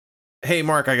Hey,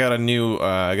 Mark, I got a new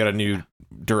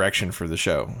direction for the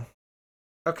show.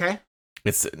 Okay.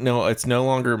 It's no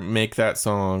longer make that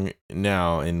song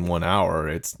now in 1 hour.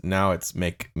 It's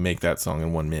make that song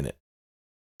in 1 minute.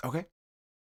 Okay.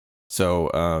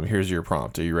 So here's your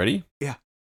prompt. Are you ready? Yeah.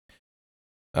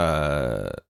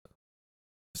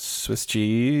 Swiss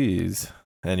cheese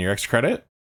and your extra credit.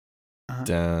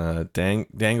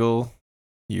 Dangle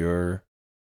your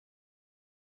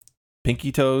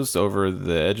pinky toes over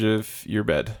the edge of your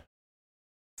bed.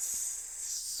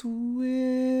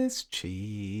 Swiss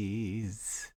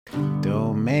cheese,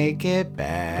 don't make it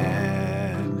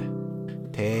bad.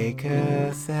 Take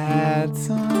a sad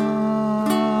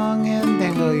song and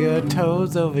dangle your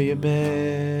toes over your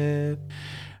bed.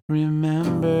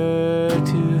 Remember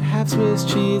to have Swiss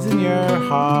cheese in your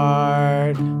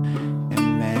heart,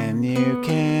 and then you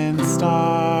can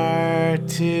start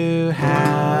to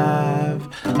have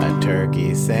a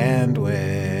turkey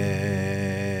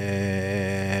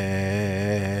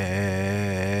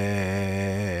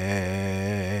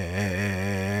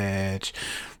sandwich.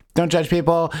 Don't judge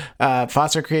people,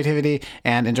 foster creativity,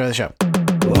 and enjoy the show.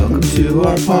 Welcome to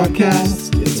our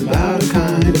podcast. It's about a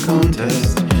kind of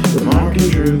contest with Mark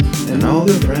and Drew and all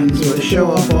their friends where they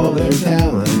show off all their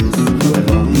talents.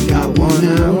 They've only got 1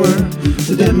 hour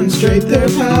to demonstrate their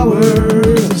power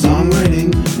of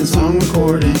songwriting and song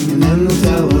recording, and then they'll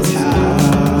tell us how.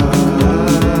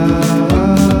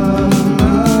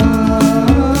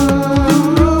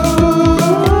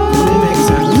 They make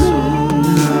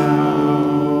sense.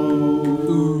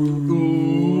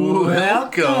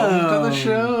 Welcome to the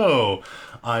show.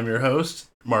 I'm your host,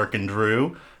 Mark and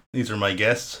Drew. These are my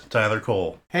guests, Tyler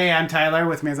Cole. Hey, I'm Tyler.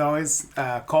 With me as always,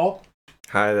 Cole.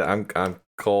 Hi, I'm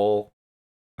Cole,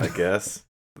 I guess.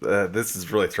 This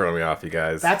is really throwing me off, you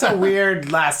guys. That's a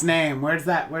weird last name. Where's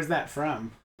that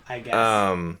from? I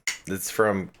guess. It's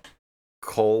from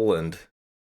Coland.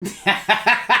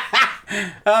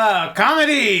 Oh,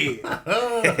 comedy.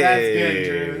 That's good,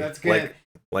 Drew. That's good.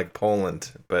 Like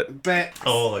Poland, but But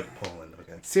Oh, like Poland.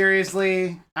 Okay.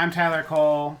 seriously, I'm Tyler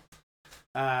Cole.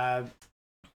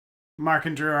 Mark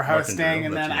and Drew are Mark and hosting, Drew, and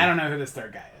then that's you. I don't know who this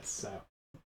third guy is, so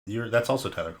That's also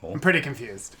Tyler Cole. I'm pretty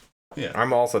confused. Yeah.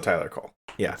 I'm also Tyler Cole.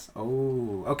 Yeah.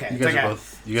 Oh, okay. You It's guys like are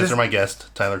You guys are my guest,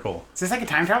 Tyler Cole. Is this like a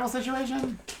time travel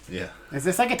situation? Yeah. Is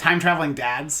this like a time traveling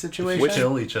dad situation? We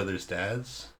kill each other's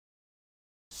dads.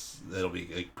 That'll be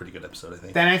a pretty good episode, I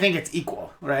think. Then I think it's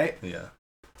equal, right? Yeah.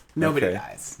 Nobody Okay.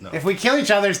 dies. No. If we kill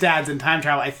each other's dads in time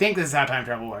travel, I think this is how time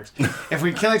travel works. If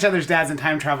we kill each other's dads in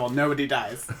time travel, nobody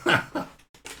dies.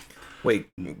 Wait,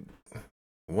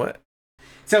 what?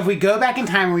 So if we go back in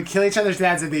time and we kill each other's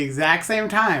dads at the exact same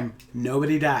time,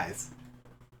 nobody dies.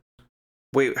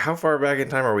 Wait, how far back in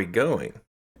time are we going?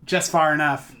 Just far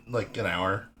enough. Like an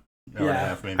hour and a Yeah.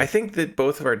 half, maybe. I think that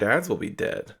both of our dads will be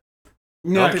dead.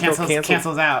 No, I it don't think they'll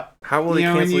cancels out. How will they You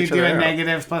know when cancel you each do other a out?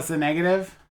 negative plus a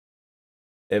negative?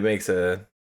 It makes a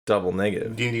double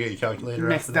negative. Do you need to get your calculator out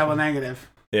Makes for this double one? negative.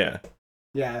 Yeah.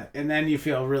 Yeah, and then you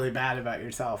feel really bad about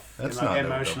yourself That's not no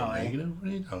double emotionally. negative. What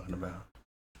are you talking about?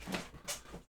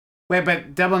 Wait,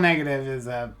 but double negative is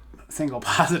a single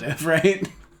positive, right?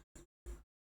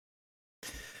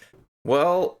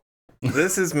 Well,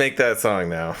 this is Make That Song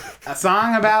now. A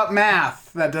song about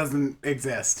math that doesn't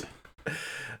exist.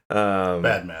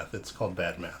 Bad math. It's called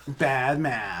bad math. Bad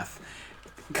math.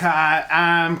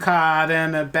 I'm caught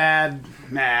in a bad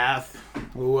math.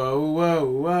 Whoa, whoa,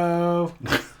 whoa.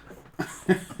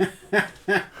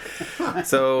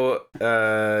 So,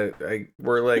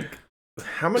 we're like,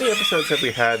 how many episodes have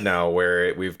we had now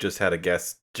where we've just had a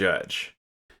guest judge?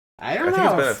 I I don't think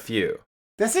it's know. been a few.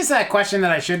 This is a question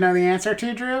that I should know the answer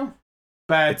to, Drew.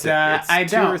 But It's I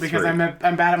 2 or don't because 3. I'm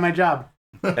bad at my job.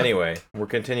 Anyway, we're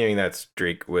continuing that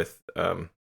streak with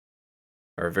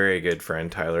our very good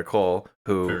friend Tyler Cole,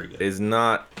 who Very good. is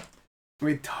not.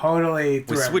 We totally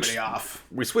threw switched- everybody off.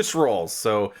 We switched roles,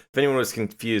 so if anyone was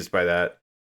confused by that,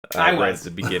 I right was.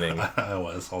 at the beginning, I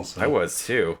was also. I was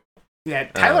too. Yeah,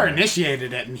 Tyler Um,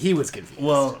 initiated it and he was confused.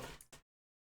 Well,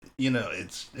 you know,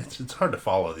 it's hard to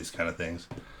follow these kind of things.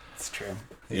 it's true.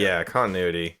 Yeah,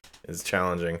 continuity is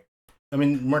challenging. I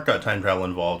mean, Mark got time travel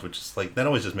involved, which is like that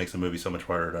always just makes the movie so much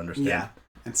harder to understand. Yeah,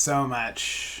 and so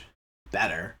much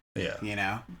better, Yeah. you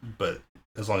know? But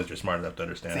as long as you're smart enough to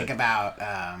understand Think it. about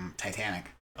Titanic,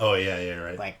 Oh yeah,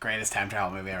 right. like greatest time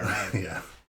travel movie ever made. Yeah.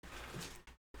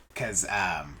 Because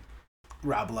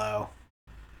Rob Lowe,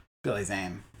 Billy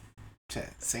Zane,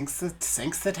 sinks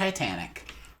the Titanic.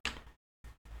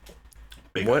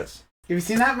 Big What? eyes. Have you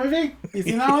seen that movie? You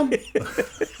seen that one?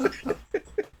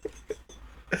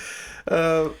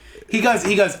 He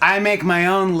goes, I make my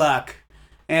own luck.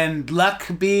 and luck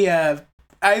be a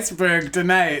iceberg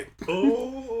tonight.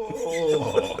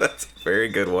 Oh. That's a very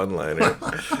good one-liner.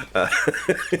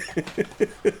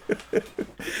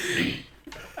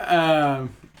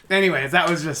 Anyways, that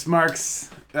was just Mark's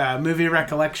movie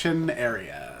recollection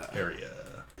area.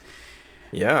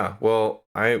 Yeah, well,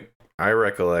 I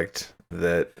recollect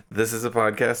that this is a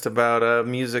podcast about a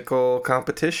musical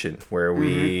competition where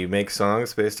we make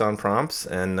songs based on prompts.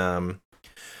 And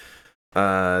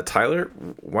Tyler,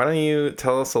 why don't you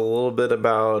tell us a little bit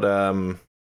about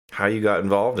how you got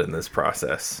involved in this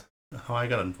process? How I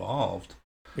got involved.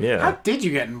 Yeah. How did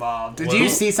you get involved? Did Well, you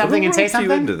see something and say What roped you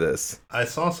something? into this?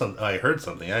 I heard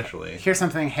something, actually. Hear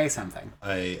something, hey something.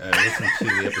 I listened to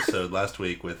the episode last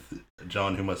week with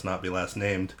John, who must not be last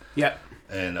named. Yep.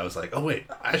 And I was like, oh, wait,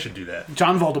 I should do that.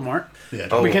 John Voldemort. Yeah,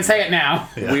 Oh. We can say it now.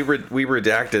 Yeah. We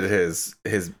redacted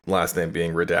his last name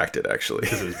being redacted, actually.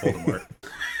 Because it was Voldemort.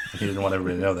 He didn't want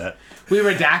everybody to know that. We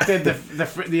redacted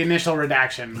the initial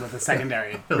redaction with a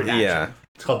secondary redaction. Yeah.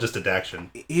 It's called just Adaction.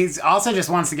 He's also just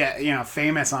wants to get,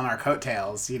 famous on our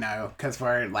coattails, because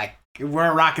we're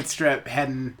a rocket strip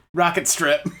heading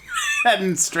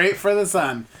straight for the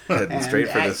sun. Heading And straight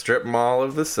for the strip mall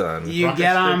of the sun. You Rocket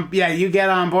get on, strip? yeah, you get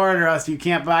on board, or else you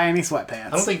can't buy any sweatpants. I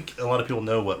don't think a lot of people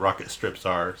know what rocket strips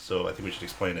are, so I think we should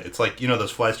explain it. It's like,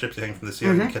 those fly strips you hang from the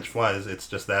ceiling to catch flies. It's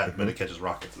just that, but it catches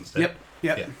rockets instead. Yep.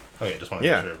 Yeah. Okay, just want to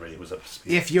Yeah. make sure everybody was up to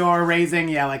speed. If you're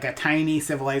raising, like a tiny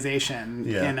civilization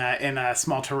Yeah. in a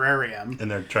small terrarium, And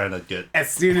they're trying to get... as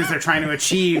soon as they're trying to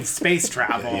achieve space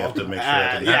travel, Yeah, you have to make sure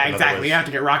that didn't happen, exactly. otherwise- You have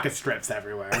to get rocket strips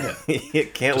everywhere. You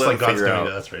can't Just let like them God's figure doing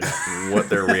to out us right now. what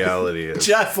their reality is.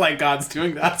 Just like God's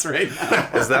doing to us right now.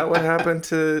 Is that what happened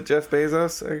to Jeff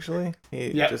Bezos, actually? He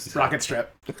Yep, rocket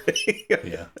strip.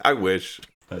 Yeah, I wish.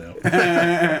 I know.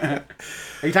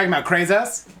 Are you talking about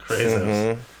Krazos?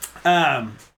 Crazy.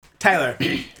 Tyler,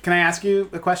 can I ask you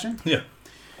a question? Yeah.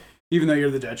 Even though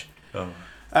you're the judge. Oh,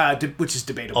 Which is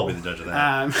debatable. I'll be the judge of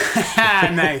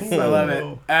that. Nice. I love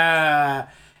it.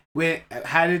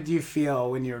 How did you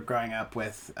feel when you were growing up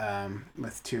with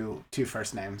two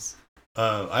first names?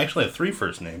 I actually have 3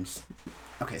 first names.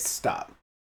 Okay, stop.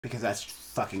 Because that's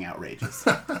fucking outrageous.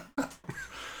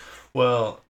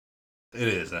 Well, it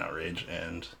is an outrage,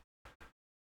 and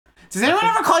Does anyone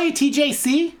ever call you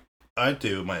TJC? I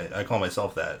do. I call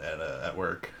myself that at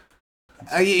work.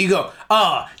 You go,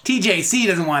 oh, TJC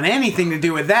doesn't want anything to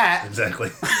do with that. Exactly.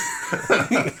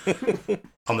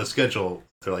 On the schedule,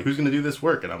 they're like, "Who's going to do this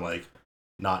work?" And I'm like,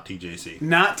 "Not TJC."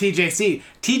 Not TJC.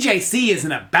 TJC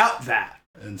isn't about that.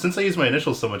 And since I use my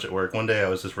initials so much at work, one day I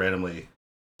was just randomly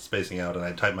spacing out, and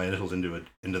I typed my initials into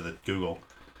the Google.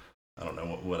 I don't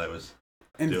know what I was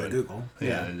Into doing. Google.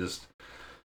 Yeah,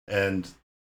 and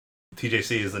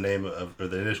TJC is the name of, or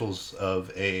the initials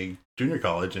of a junior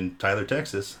college in Tyler,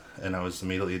 Texas, and I was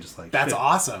immediately just like, That's "Shit,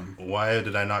 awesome. why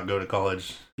did I not go to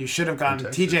college?" You should have gone to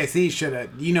Texas. TJC. Should have.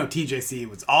 TJC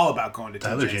was all about going to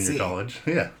Tyler TJC. Junior College,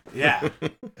 yeah. Yeah.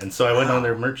 And so I went on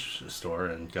their merch store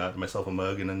and got myself a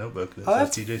mug and a notebook that Oh,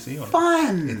 says that's TJC on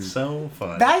fun. it. It's so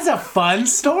fun. That is a fun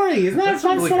story. Isn't that a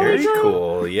fun story, Very Drew?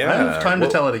 cool. Yeah. I have time What-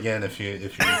 to tell it again if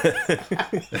you.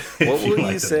 What will you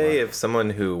liked it say more. if someone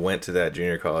who went to that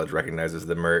junior college recognizes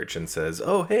the merch and says,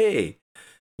 "Oh, hey,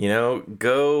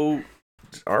 go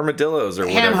armadillos or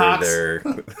Ham whatever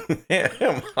hocks." they're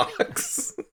ham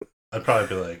hocks." I'd probably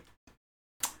be like,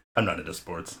 I'm not into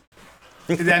sports.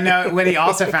 Then what he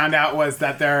also found out was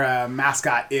that their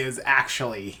mascot is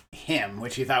actually him,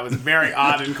 which he thought was very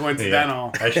odd and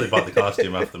coincidental. Yeah. I actually bought the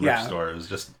costume off the merch Yeah. store. It was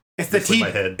just It's the Just like my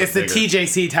head, It's the bigger.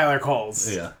 TJC Tyler Coles.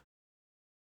 yeah,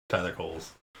 Tyler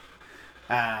Coles.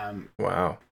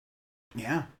 Wow.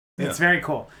 Yeah, Yeah. it's very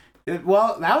cool.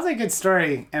 Well, that was a good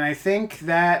story, and I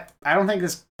don't think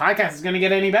this podcast is going to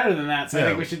get any better than that. So I Yeah.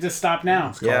 think we should just stop now.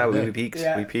 Let's call Yeah, it a we day. peaked.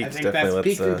 Yeah, We peaked. I think Definitely. that's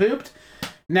peaked and Let's, pooped.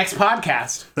 Next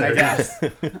podcast, I There you guess.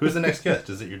 Who's the next guest?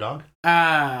 Is it your dog?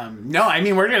 No, I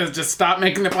mean we're gonna just stop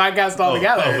making the podcast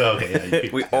altogether. Oh, okay. Yeah, you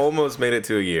peaked. we almost made it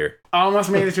to a year. Almost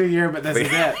made it to a year, but this is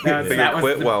it. That Figure was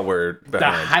quit the, while we're the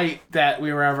behind. height that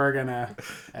we were ever gonna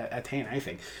attain. I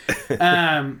think.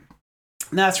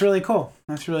 No, that's really cool.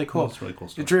 That's really cool. That's a really cool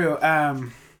story. Drew,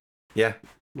 Yeah.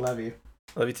 love you.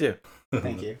 Love you too.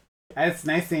 Thank you. It's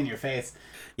nice seeing your face.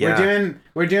 Yeah.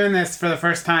 We're doing this for the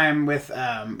first time with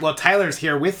Tyler's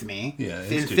here with me. Yeah,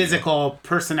 in in studio. physical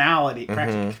personality,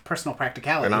 Mhm. personal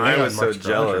practicality. And Yeah, I on was so Mark's garage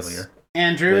jealous earlier.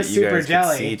 And Drew that is you super guys could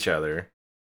jelly. see each other.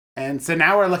 And so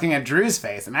now we're looking at Drew's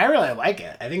face, and I really like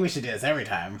it. I think we should do this every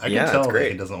time. I can Yeah, tell it's that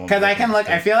great. he doesn't want. Because me I can look,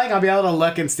 at I feel like I'll be able to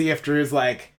look and see if Drew's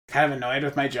like kind of annoyed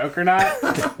with my joke or not,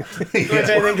 his face. which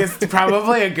I think is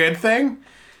probably a good thing.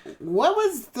 What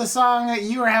was the song that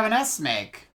you were having us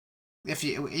make?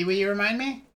 Will you remind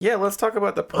me? Yeah, let's talk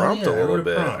about the prompt yeah, a little what a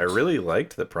bit. prompt. I really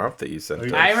liked the prompt that you sent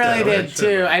us. I really Sure. did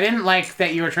too. I didn't like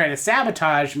that you were trying to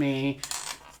sabotage me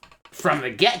from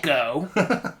the get-go,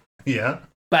 Yeah.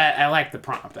 but I liked the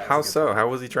prompt. That was How a good so? How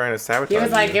was he trying to sabotage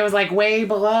It was like way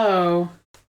below.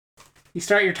 You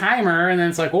start your timer, and then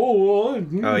it's like, Oh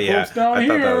yeah, post down I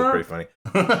thought that here. was pretty funny.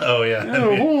 Oh yeah.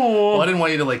 Oh. Well, I didn't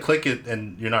want you to like click it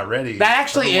and you're not ready. That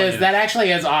actually I don't want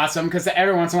is you awesome because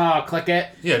every once in a while I'll click it,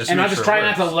 Yeah, just and make I'll just sure try it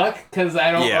not to works. look because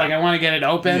I don't Yeah. I want to get it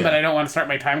open, Yeah. but I don't want to start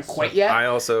my time quite yet. I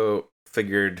also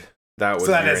figured that was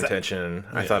So that your is- intention.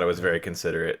 I Yeah. thought it was very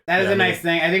considerate. That is Yeah, a I mean- nice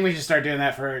thing. I think we should start doing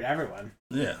that for everyone.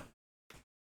 Yeah.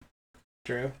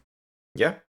 Drew,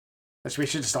 Yeah. we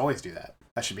should just always do that.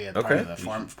 That should be a Okay. part of the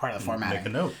part of the Make a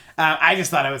formatting. note. I just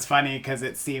thought it was funny because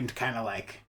it seemed kind of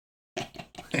like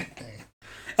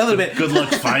a little bit. Good luck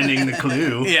finding the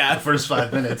clue. Yeah. The first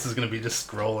 5 minutes is gonna be just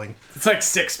scrolling. It's like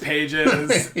 6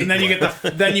 pages, and then you get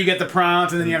the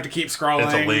prompt, and then you have to keep scrolling.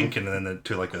 It's a link and then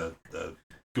to like a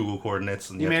Google coordinates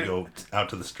and you have to go out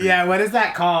to the street. Yeah, what is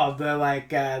that called?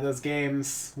 The those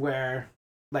games where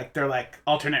like they're like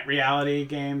alternate reality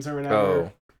games or whatever.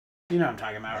 Oh, You know what I'm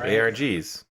talking about, right?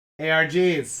 ARGs.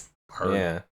 ARGs. Arg,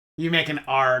 Yeah. You make an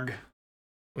ARG.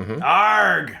 Mm-hmm.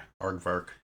 ARG. Argvark.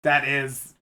 That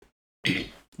is.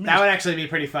 That would actually be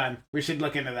pretty fun. We should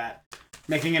look into that.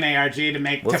 Making an ARG to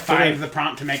Let's find put the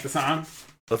prompt to make the song.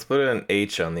 Let's put an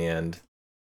H on the end.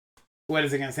 What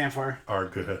is it going to stand for?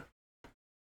 Arg.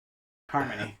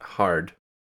 Harmony. Hard.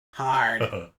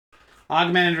 Hard.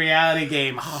 Augmented reality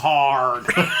game. Hard.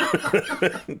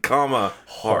 Comma.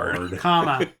 Hard.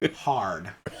 Comma. Hard.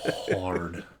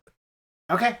 Hard.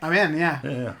 Okay, I'm in. Yeah.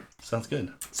 Yeah. Sounds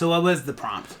good. So what was the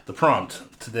prompt? The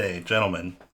prompt today,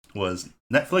 gentlemen, was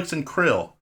Netflix and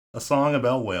Krill, a song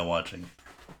about whale watching.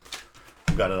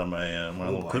 I've got it on my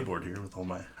little boy. clipboard here with all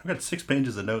my. I've got 6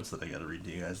 pages of notes that I got to read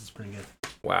to you guys. It's pretty good.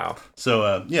 Wow.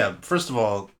 So yeah, first of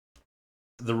all,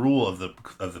 the rule of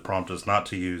the prompt is not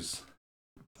to use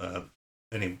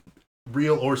any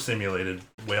real or simulated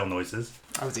whale noises,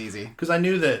 That was easy. because I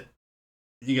knew that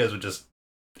you guys would just.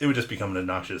 It would just become an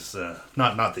obnoxious.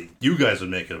 Not that you guys would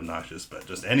make it obnoxious, but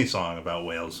just any song about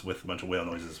whales with a bunch of whale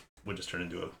noises would just turn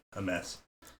into a mess.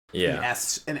 Yeah.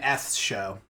 An S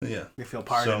show. Yeah. You feel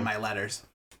part So- in my letters.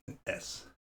 S.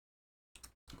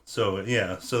 So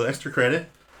yeah, so the extra credit,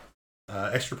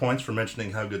 extra points for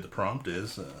mentioning how good the prompt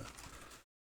is,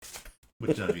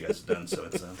 which none of you guys have done. So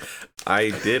it's I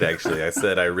did actually. I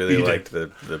said I really You did. liked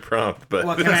the prompt, but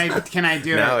Well, can I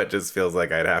do now it? it just feels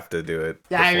like I'd have to do it.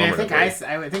 Yeah, I mean, I think performatively.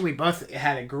 I think we both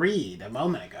had agreed a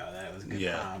moment ago that it was a good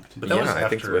yeah. prompt. But that was Yeah,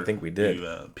 after I think we did.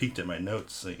 You peeked at my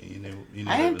notes, so you knew. You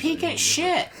knew I that didn't was- peek you at knew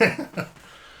shit. that-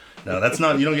 No, that's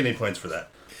not. You don't get any points for that.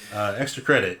 Extra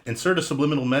credit. Insert a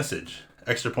subliminal message.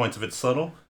 Extra points if it's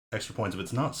subtle. Extra points if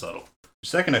it's not subtle.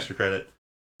 Second extra credit.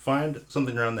 Find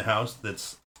something around the house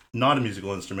that's not a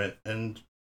musical instrument and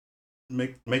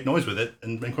make noise with it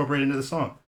and incorporate it into the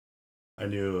song. I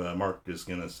knew Mark was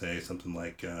gonna say something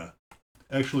like,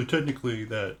 actually, technically,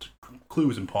 that clue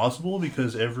is impossible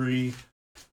because every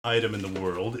item in the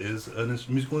world is a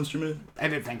musical instrument. I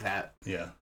didn't think that. Yeah.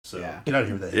 So Yeah. get out of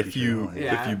here with that. If you hippie shit.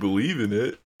 Yeah. if you believe in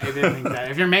it, I didn't think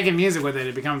that. If you're making music with it,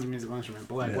 it becomes a musical instrument.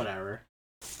 But like, Yeah. whatever.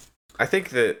 I think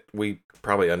that we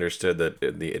probably understood that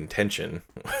the intention,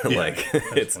 like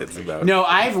that's it's fine. about. No,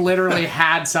 I've literally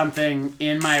had something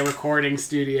in my recording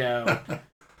studio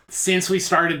since we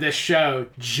started this show,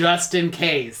 just in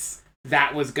case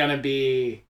that was gonna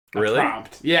be a Really?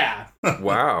 prompt. Yeah.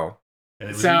 Wow. And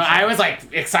it was So easy. I was like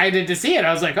excited to see it.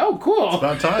 I was like, oh, cool.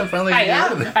 About time finally I get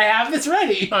rid of have this. I have this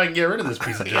ready. I can get rid of this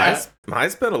piece of Yeah. jazz. I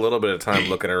spent a little bit of time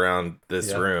looking around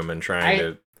this Yeah. room and trying I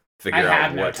to figure I out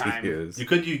had no what time. to use. You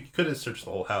could have searched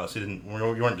the whole house. You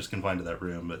weren't just confined to that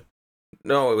room, but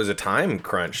No, it was a time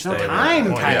crunch There's no thing. time, Oh,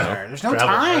 yeah. Tyler. There's no Travel-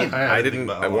 time. I didn't.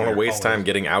 I want to waste time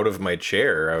getting out of my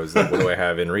chair. I was like, "What do I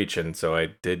have in reach?" And so I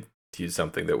did use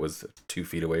something that was 2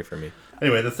 feet away from me.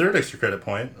 Anyway, the third extra credit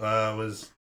point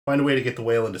was find a way to get the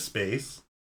whale into space.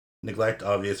 Neglect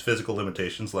obvious physical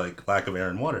limitations like lack of air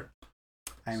and water.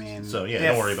 I mean, So yeah, if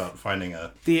don't worry about finding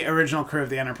a. the original crew of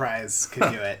the Enterprise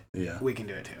could do it. Yeah, We can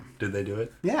do it too. did they do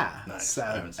it? Yeah. Nice. So,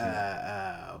 I haven't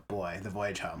seen boy, the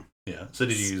voyage home. Yeah. So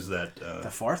did you use that? The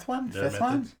fourth one, their fifth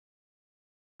one. methods?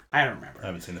 I don't remember. I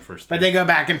haven't seen the first But three. they go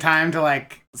back in time to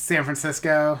like San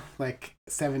Francisco, like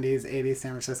 70s, 80s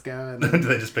San Francisco. And Do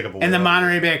they just pick up a whale? and the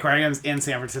Monterey Bay Aquarium's in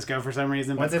San Francisco for some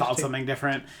reason, but Why'd it's they called take- something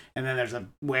different. And then there's a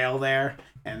whale there,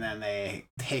 and then they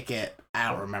take it. I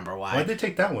don't remember why. Why'd they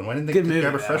take that one? Why didn't they Good movie,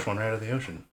 grab a though. fresh one right out of the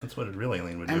ocean? That's what a real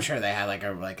alien would do. I'm sure they had like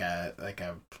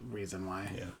a reason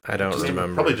why. Yeah. I don't Just to-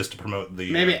 remember. Probably just to promote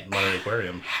the Maybe it Monterey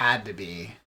Aquarium. had to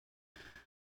be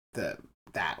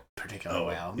that particular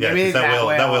whale. Yeah, Maybe 'cause that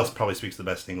whale probably speaks the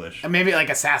best English. maybe like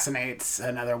assassinates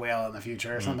another whale in the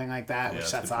future or something like that, Yeah, which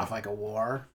that's sets good off point. like a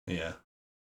war. Yeah.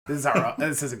 This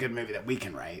is a good movie that we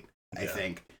can write, I Yeah.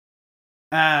 think.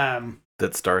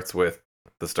 That starts with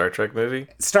the Star Trek movie.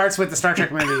 Starts with the Star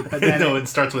Trek movie, but then No, it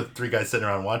starts with three guys sitting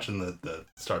around watching the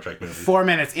Star Trek movie. 4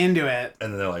 minutes into it,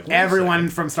 And then they're like, "Wait a everyone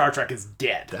second, from Star Trek is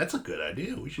dead. that's a good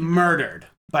idea. We should." Murdered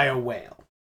by a whale.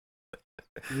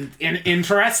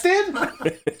 Interested?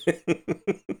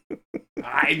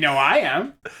 I know I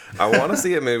am. I want to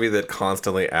see a movie that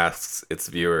constantly asks its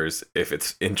viewers if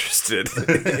it's interested.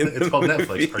 It's called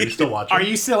Netflix. Are you still watching? Are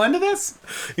you still into this?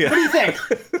 Yeah. What do you think?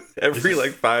 Every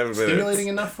like 5 minutes. stimulating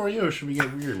enough for you, or should we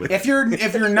get weird with If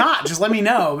it? you're not, just let me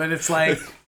know. But it's like,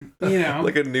 you know,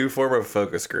 Like a new form of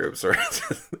focus groups, or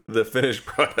the finished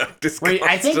product is. wait,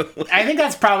 I constantly- think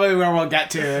that's probably where we'll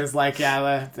get to. Is like,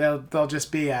 yeah, they'll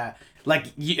just be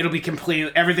it'll be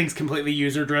completely, everything's completely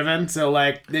user driven. So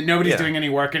like nobody's Yeah. doing any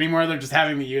work anymore. They're just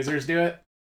having the users do it.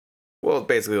 Well,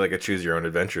 basically like a choose your own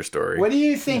adventure story. What do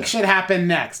you think should happen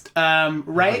next?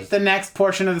 Write the next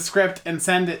portion of the script and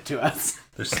send it to us.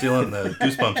 They're stealing the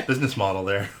Goosebumps business model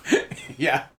there.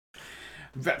 Yeah.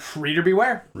 But reader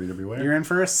beware. Reader beware. You're in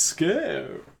for a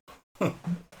scare.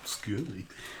 Scooby.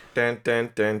 Dun,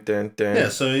 dun, dun, dun, dun. Yeah,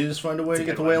 so you just find a way to a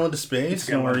get good the whale one. into space. It's a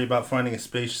good Don't one. worry about finding a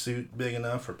spacesuit big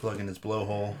enough or plugging its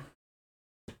blowhole.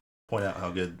 Point out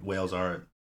how good whales are at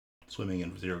swimming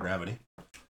in zero gravity.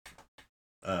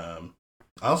 I'm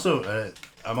also,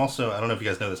 I don't know if you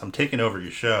guys know this, I'm taking over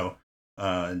your show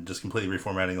and just completely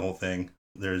reformatting the whole thing.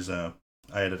 There's, I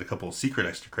added a couple of secret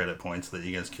extra credit points that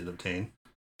you guys could obtain,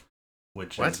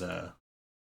 which What? is,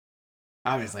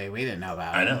 Obviously, we didn't know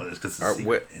about it. I know this because Are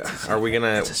we, are we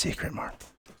gonna It's a secret, Mark.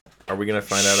 are we gonna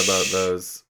find out about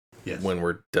those Yes. when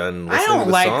we're done I listening to don't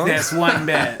the like songs? this one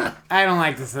bit. I don't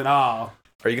like this at all.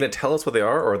 Are you gonna tell us what they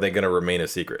are, or are they gonna remain a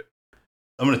secret?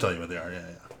 I'm going to tell you what they are. Yeah,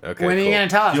 yeah. Okay. When are you cool. going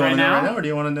to tell us Do you right want to know right now, now? or do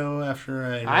you want to know after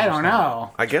I? I don't know.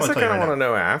 I guess I'll I tell you kind of right want to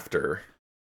know after.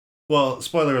 Well,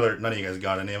 spoiler alert: none of you guys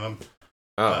got any of them.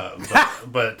 Oh,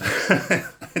 But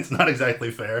it's not exactly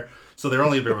fair. So they're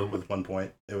only with 1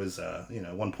 point. It was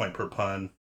 1 point per pun,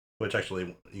 which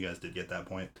actually you guys did get that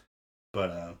point.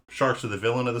 But sharks are the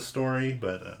villain of the story.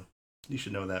 But you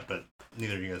should know that. But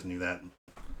neither of you guys knew that.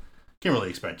 Can't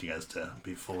really expect you guys to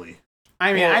be fully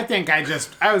I mean, Well- I think I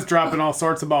was dropping all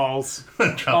sorts of balls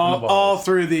dropping the all ball.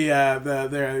 through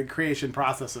the creation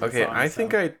process of the okay. song, I so.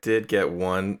 think I did get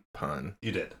one pun,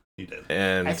 You did. You did.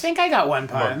 and I think I got one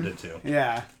Mark pun. did too.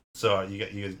 Yeah. So you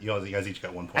guys each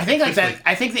got 1 point. I think like that.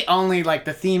 Basically- I think the only like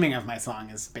the theming of my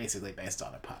song is basically based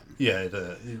on a pun. Yeah.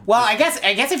 Well, I guess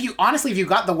if you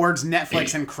got the words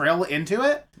Netflix and krill into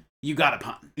it, you got a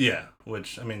pun. Yeah.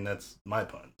 Which I mean, that's my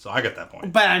pun. So I got that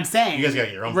point. But I'm saying, You guys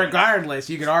got your own point. regardless,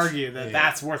 you could argue that Yeah.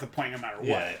 that's worth a point no matter what.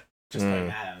 Yeah. Just putting Mm.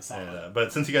 that in a song.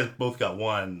 But since you guys both got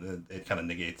one, it kind of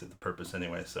negates the purpose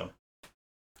anyway. So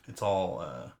it's all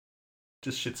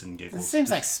just shits and giggles. This seems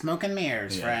like smoke and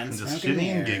mirrors, Yeah, friends. just Smoke shitting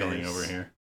and mirrors. giggling over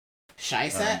here.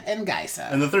 Scheisse and Geisse.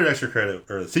 And the third extra credit,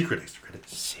 or the secret extra credit,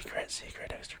 secret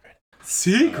extra credit.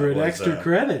 Secret was, extra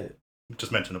credit.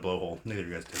 Just mentioned a blowhole. Neither of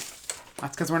you guys did.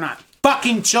 That's because we're not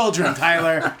fucking children,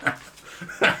 Tyler.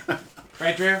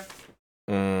 Right, Drew?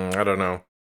 I don't know.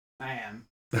 I am.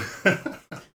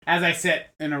 As I sit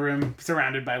in a room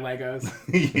surrounded by Legos.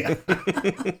 Yeah.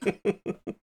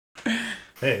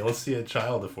 Hey, let's see a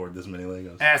child afford this many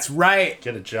Legos. That's right.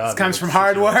 Get a job. This comes you from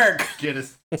hard 6-year-old. work. Get a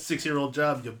 6-year-old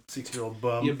job, you 6-year-old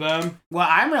bum. You bum. Well,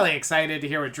 I'm really excited to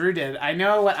hear what Drew did. I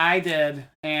know what I did,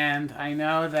 and I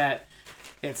know that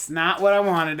it's not what I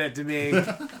wanted it to be.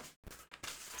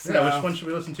 So, Yeah, which one should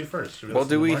we listen to first? Should Well,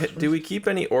 listen to Mark's do first? we keep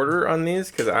any order on these?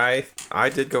 Because I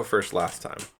did go first last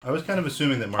time. I was kind of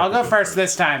assuming that Mark I'll would go first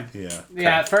this time. Yeah.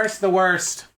 Yeah, first the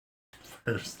worst.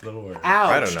 First little word. Ouch,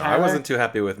 I don't know. I Tyler. wasn't too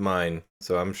happy with mine,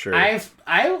 so I'm sure.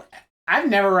 I've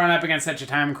never run up against such a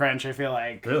time crunch, I feel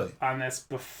like. Really? On this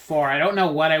before. I don't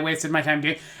know what I wasted my time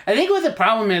doing. I think what the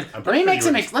problem is, I'm let me pretty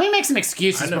sure make you were some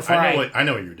excuses I know, before I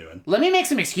know what you were doing. let me make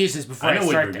some excuses before I I, know what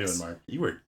you start were this. doing, Mark. You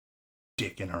were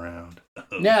dicking around.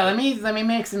 No, let me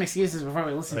make some excuses before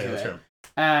we listen Okay, to let's it. hear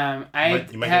 'em. I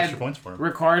You might get had extra points for him.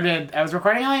 recorded. I was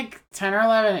recording at like 10 or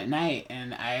 11 at night,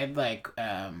 and I had like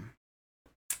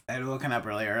I'd woken up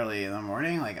really early in the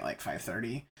morning, like at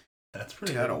 5:30, That's to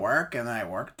pretty go to good. work, and then I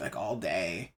worked like all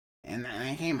day, and then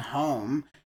I came home,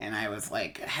 and I was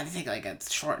like, I had to take like a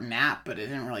short nap, but it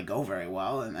didn't really go very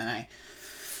well, and then I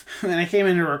came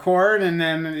in to record, and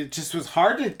then it just was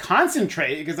hard to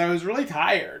concentrate because I was really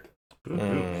tired. Ooh,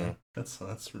 man. That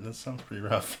sounds pretty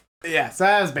rough. Yeah, so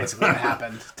that was basically what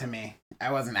happened to me.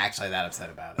 I wasn't actually that upset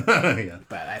about it, Yeah.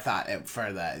 but I thought it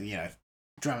for the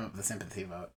drum up the sympathy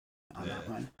vote on that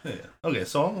one. Yeah. Okay,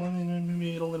 so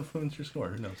maybe it'll influence your score.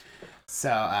 Who knows? So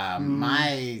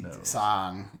my No.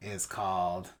 song is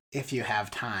called "If You Have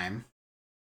Time."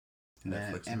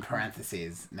 Netflix. In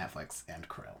parentheses, Netflix and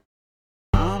Krill.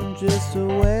 I'm just a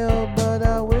whale, but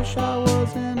I wish I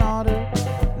was an otter.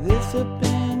 This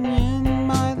opinion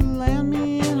might land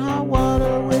me in hot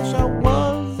water. Wish I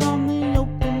was on the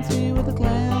open sea with a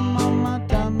clam on my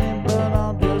tummy, but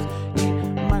I'll just eat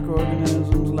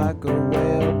microorganisms like a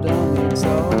whale dummy.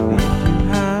 So if you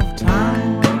have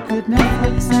time, we could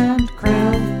Netflix and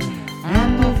Krill.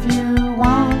 And if you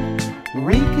want,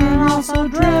 we can also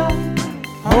drill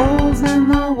holes in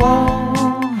the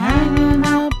wall, hanging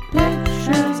up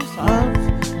pictures of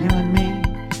you and me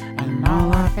and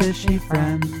all our fishy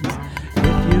friends. If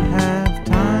you have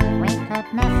time, we could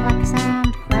Netflix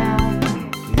and Krill.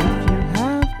 If you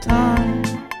have time,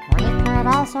 we could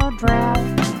also drill.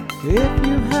 If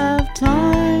you have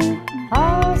time,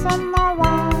 holes in the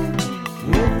wall.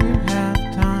 If you have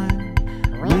time,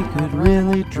 we could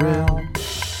really drill.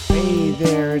 Hey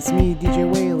there, it's me, DJ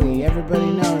Whaley.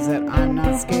 Everybody knows that I'm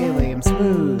not scaly. I'm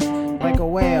smooth, like a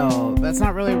whale. That's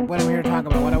not really what I'm here to talk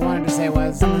about. What I wanted to say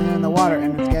was something in the water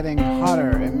and it's getting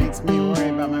hotter. It makes me worry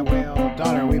about my whale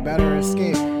daughter. We better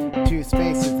escape to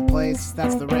space is the place.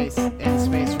 That's the race in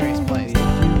space race place. If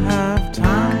you have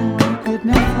time, we could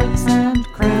Netflix and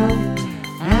Krill.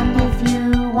 And if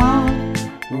you want,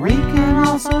 we can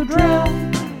also drill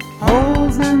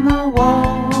holes in the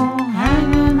wall,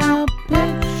 hanging up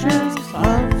pictures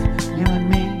of you and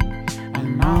me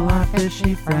and all our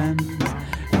fishy friends.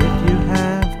 If you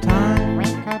have time, we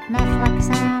could Netflix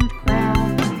and Krill.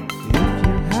 If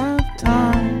you have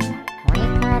time, we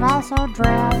could also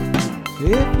drill.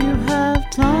 If you have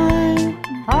time,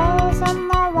 holes in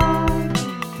the wall.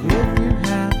 If you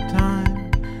have time,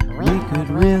 we could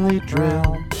really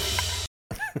drill.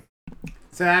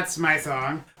 So that's my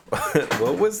song.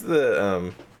 What was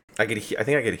the I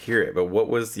think I could hear it, but what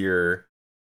was your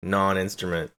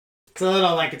non-instrument? It's a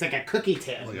little it's like a cookie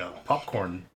tin. Like a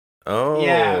popcorn. Oh,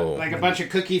 Yeah, like a bunch of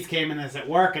cookies came in this at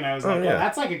work, and I was like, yeah. well,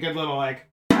 that's like a good little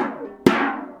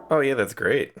Oh yeah, that's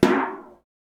great.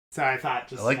 So I thought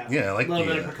just I like a little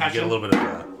bit of you percussion. get a little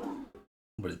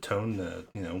bit of tone,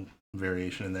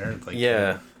 variation in there. It's like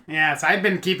Yeah. Yeah, so I've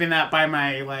been keeping that by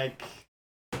my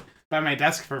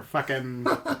desk for fucking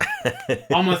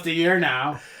almost a year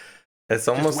now. It's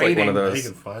almost like one of you those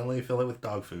can finally fill it with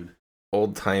dog food.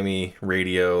 old-timey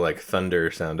radio like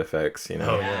thunder sound effects, you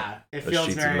know. Oh, Yeah, it The feels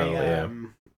sheets of very metal,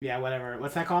 yeah, whatever.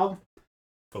 What's that called?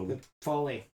 Foley.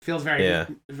 Foley. Feels very Yeah.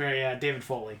 very David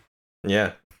Foley.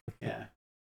 Yeah. Yeah.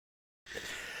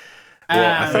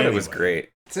 Well, I thought it was anyway. great.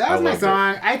 So that I was my loved it.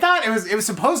 song. I thought it was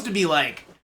supposed to be like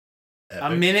a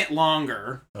Epic. minute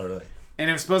longer. Oh really? And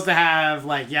it was supposed to have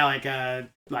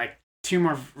two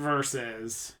more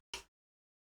verses.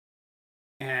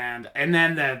 And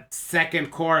then the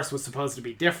second chorus was supposed to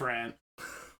be different,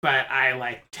 but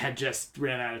I had just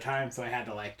ran out of time, so I had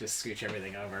to just scooch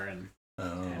everything over and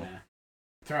Oh.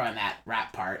 throw in that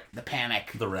rap part, the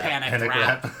panic, The rap.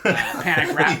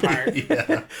 panic rap part.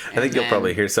 Yeah. I think you'll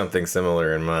probably hear something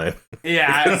similar in mine.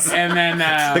 Yeah, and then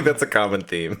I think that's a common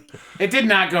theme. it did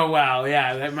not go well.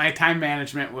 Yeah, my time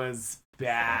management was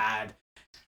bad.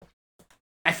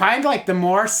 I find the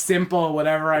more simple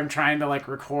whatever I'm trying to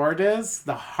record is,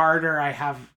 the harder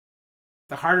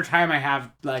time I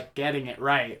have getting it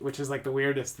right, which is the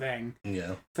weirdest thing.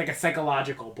 Yeah. It's like a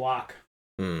psychological blockage.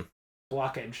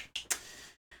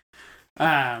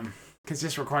 Because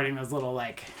just recording those little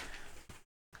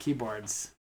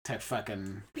keyboards took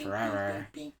fucking forever,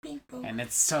 and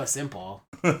it's so simple.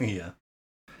 Yeah.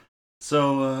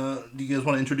 So, do you guys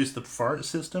want to introduce the fart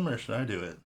system, or should I do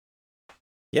it?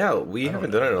 Yeah, we I don't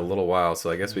haven't know. done it in a little while, so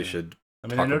I guess we should. I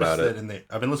mean, Talk I noticed about that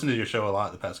I've been listening to your show a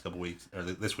lot the past couple weeks, or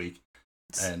this week,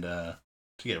 and to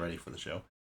get ready for the show.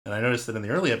 And I noticed that in the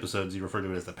early episodes, you referred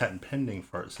to it as the patent pending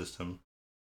fart system,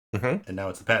 Mhm. and now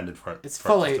it's the patented fart. It's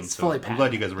fart fully, system. it's So fully I'm patented.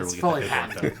 glad you guys were able It's to get fully that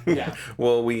paperwork patented. done. Yeah.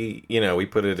 Well, we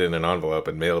put it in an envelope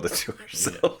and mailed it to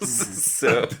ourselves.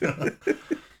 So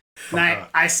And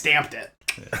I stamped it.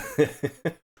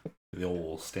 The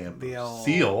old stamp, The old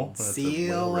seal, That's a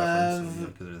seal whale reference,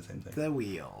 of because they're the same thing. The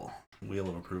wheel. Wheel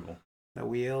of approval. The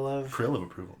wheel of... Krill of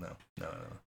approval. No.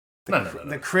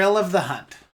 The krill of the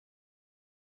hunt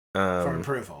for Um,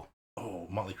 approval. Oh,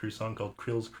 Motley Crue song called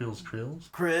Krills.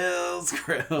 Krills.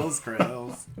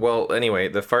 well, anyway,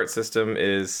 the fart system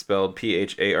is spelled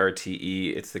PHARTE.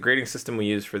 It's the grading system we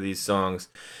use for these songs,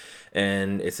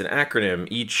 and it's an acronym.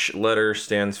 Each letter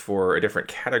stands for a different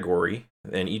category,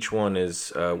 and each one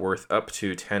is worth up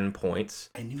to 10 points.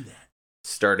 I knew that.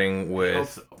 Starting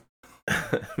with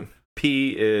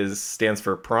P stands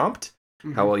for prompt.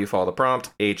 How well you follow the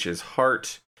prompt. H is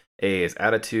heart. A is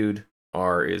attitude.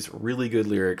 R is really good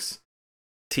lyrics.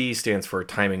 T stands for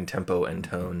timing, tempo, and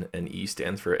tone. And E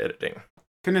stands for editing.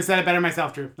 Couldn't have said it better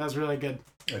myself, Drew. That was really good.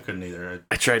 I couldn't either.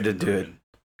 I tried to do it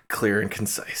clear and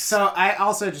concise. So I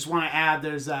also just want to add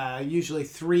there's usually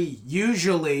three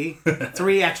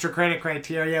extra credit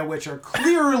criteria, which are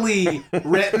clearly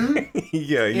written.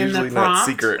 Yeah, in usually the not prompt.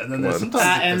 secret And then there's ones.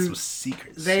 sometimes and there's some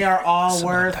secrets. They are all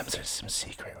worth... Sometimes there's some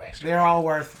secret extra. They're all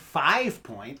worth 5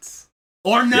 points.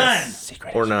 Or none. Yes.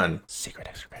 Secret Or extra none. credit. Secret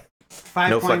extra credit. 5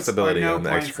 No points flexibility or no on the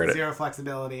points, extra credit. 0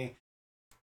 flexibility.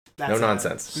 No That's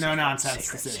nonsense. No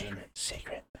nonsense decision.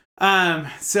 Secret.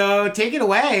 So take it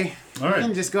away. All You right.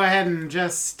 can just go ahead and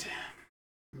just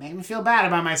make me feel bad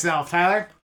about myself, Tyler.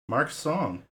 Mark's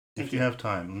song. Thank If you you. have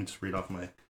time, let me just read off my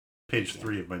page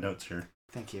 3 of my notes here.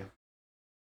 Thank you.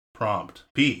 Prompt.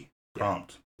 P.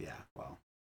 Prompt. Yeah, well.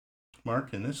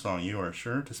 Mark, in this song, you are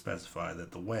sure to specify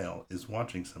that the whale is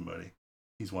watching somebody.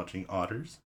 He's watching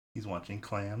otters. He's watching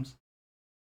clams.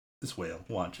 This whale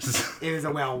watches. It is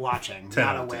a whale watching, 10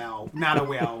 not a out of 10. whale. Not a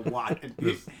whale watching.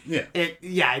 Yeah. It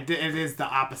is the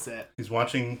opposite. He's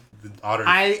watching the otters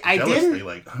I jealously, didn't-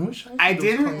 like, I wish I I had those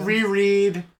didn't clams.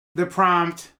 reread the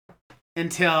prompt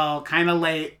until kind of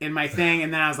late in my thing,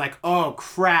 and then I was like, oh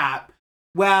crap.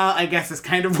 Well, I guess this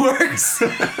kind of works.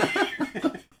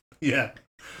 Yeah.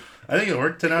 I think it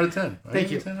worked. 10 out of 10. I Thank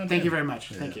give you. it 10 out of Thank 10. you very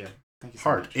much. Yeah. Thank you. Thank you so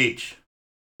Heart. much. H.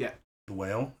 Yeah. The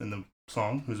whale in the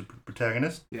song, who's a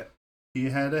protagonist. Yeah. He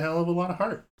had a hell of a lot of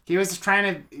heart. He was just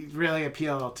trying to really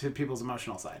appeal to people's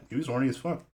emotional side. He was horny as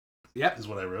fuck, Yep. is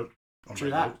what I wrote. on True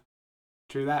my that. note.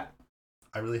 True that.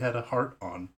 I really had a heart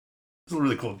on. It's a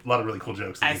really cool, a lot of really cool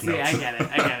jokes. in I these see. notes.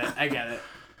 I get it.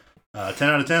 10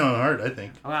 out of 10 on heart, I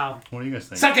think. Wow. What do you guys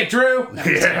think? Suck it, Drew. No, I'm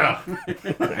just Yeah.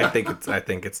 kidding. I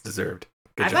think it's deserved.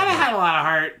 Good I job. thought I had a lot of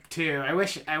heart too. I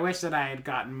wish that I had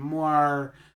gotten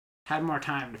more, had more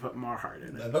time to put more heart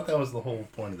in I it. thought that was the whole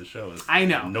point of the show. Is I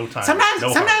know. No time. Sometimes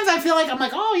no heart. I feel like I'm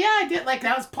like, oh yeah, I did, like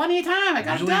that was plenty of time. I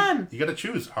got Usually, it done. You got to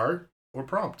choose heart or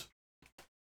prompt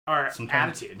Or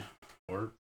sometimes- attitude.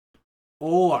 or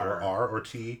Or R or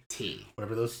T, T.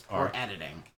 whatever those Or are.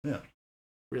 editing. Yeah.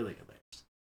 Really good lyrics.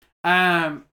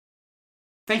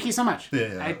 Thank you so much.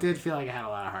 Yeah. I did feel like I had a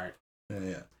lot of heart.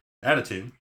 Yeah.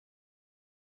 Attitude.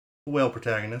 Whale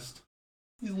protagonist.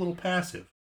 He's a little passive.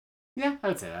 Yeah, I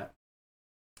would say that.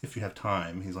 If you have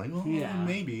time, he's like, well, Yeah.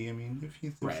 maybe. I mean, if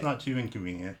it's Right. not too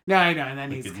inconvenient, No, I know. And then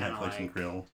we he's could kind of Netflix and like,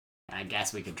 grill. I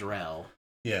guess we could drill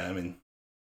Yeah, I mean,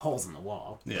 holes in the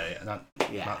wall. yeah, Yeah.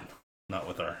 not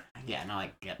with our, Yeah, not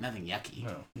like nothing yucky.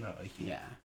 no. Yeah.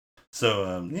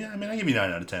 So, yeah, I mean, I give you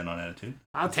 9 out of 10 on attitude.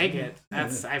 I'll take it. Yeah,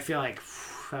 That's. I feel like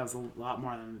that was a lot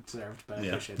more than deserved, but I Yeah.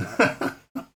 appreciate that.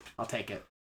 I'll take it.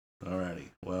 Alrighty.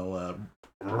 Well,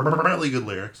 really good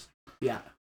lyrics. Yeah.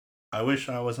 I wish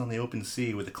I was on the open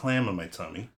sea with a clam on my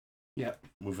tummy. Yep.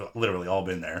 We've literally all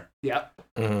been there. Yep.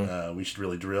 Mhm. We should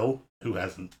really drill. Who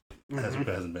hasn't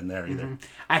been there either? Mhm.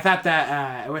 I thought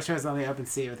that I wish I was on the open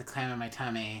sea with a clam in my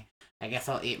tummy. I guess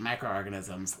I'll eat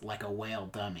microorganisms like a whale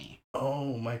dummy.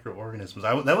 Oh, microorganisms.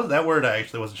 That word. I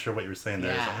actually wasn't sure what you were saying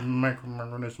there. Yeah. So,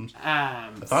 microorganisms. I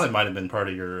I thought it might have been part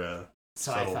of your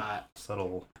So subtle, I thought.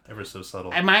 subtle, ever so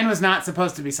subtle. And mine was not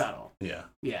supposed to be subtle. Yeah.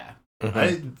 Yeah. Mhm.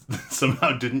 I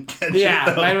somehow didn't catch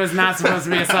Yeah, it. Though. mine was not supposed to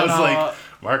be a I subtle. was like,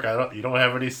 Mark, you don't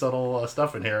have any subtle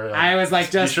stuff in here. I was like,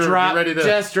 Be just sure- be drop, ready to-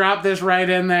 just drop this right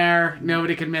in there.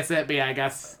 Nobody could miss it. But yeah, I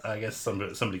guess I guess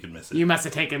somebody could miss it. you must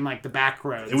have taken like the back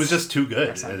roads. It was just too good.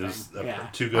 Or It something. was Yeah.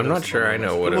 too good. I'm of not sure I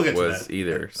know subliminal what message. it We'll get to was that.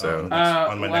 either. So on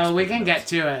my next well, we page can of get notes.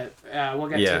 to it. We'll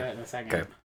get Yeah. to it in a second. Okay.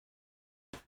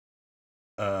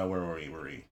 Where were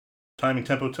we? Timing,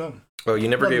 tempo, tone. Oh, you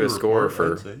never gave a score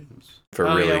for Oh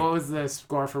really. yeah, what was the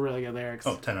score for really good lyrics?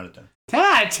 10 out of 10. 10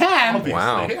 out of 10. Obviously,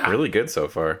 Wow, yeah. really good so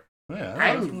far. Yeah,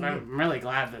 that was I'm really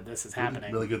glad that this is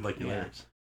happening. Really good, like your Yeah. lyrics.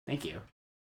 Thank you.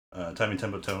 Timing,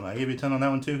 tempo, tone. I gave you 10 on that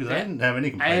one too because I Yeah. didn't have any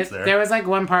complaints there. There was like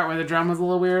one part where the drum was a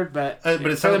little weird, but But it for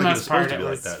the sounded like it was most supposed part to it be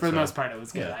like was that, for the so- most part it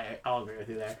was good. Yeah. I'll agree with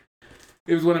you there.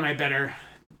 It was one of my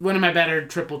better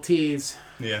triple T's.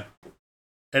 Yeah.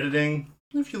 Editing.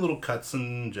 A few little cuts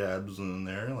and jabs in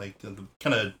there, like the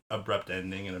kind of abrupt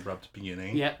ending and abrupt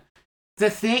beginning. Yep. the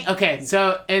thing. Okay,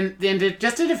 so and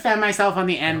just to defend myself on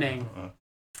the ending,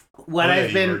 what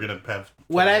I've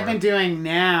been doing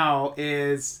now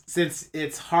is, since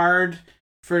it's hard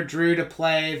for Drew to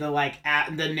play the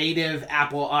the native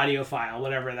Apple audio file,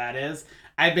 whatever that is,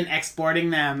 I've been exporting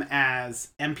them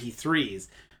as MP3s.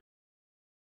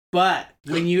 But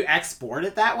when you export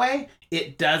it that way,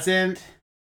 it doesn't.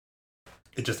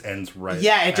 It just ends right.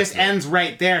 Yeah, it just ends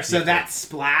right there. So that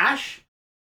splash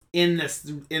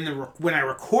when I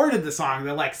recorded the song,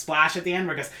 the splash at the end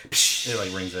where it goes, psh,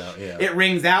 it rings out. Yeah, it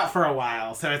rings out for a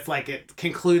while, so it's it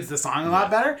concludes the song a lot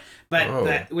better.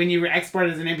 But when you export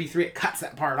it as an MP3, it cuts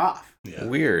that part off. Yeah.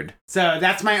 Weird. So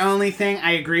that's my only thing.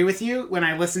 I agree with you. When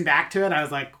I listened back to it, I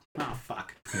was like, oh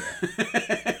fuck.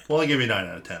 Yeah. Well, I'll give you 9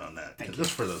 out of 10 on that. Thank you.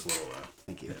 Just for those little.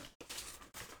 Thank you.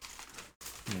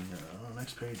 Yeah.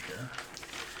 Next page here.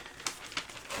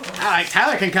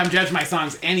 Tyler can come judge my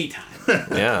songs anytime.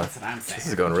 Yeah. That's what I'm saying. This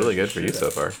is going really good for you so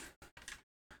far.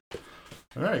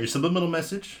 All right, your subliminal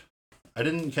message. I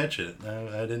didn't catch it.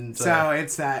 I didn't. So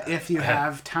it's that if you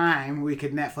have time, we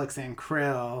could Netflix and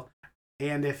Krill,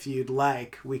 and if you'd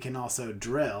like, we can also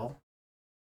drill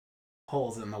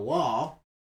holes in the wall.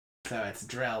 So it's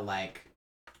drill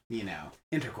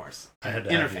intercourse. I had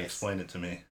to have you explain it to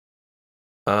me.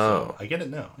 Oh, so I get it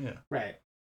now. Yeah. Right.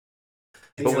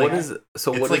 But what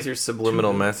is your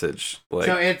subliminal message like?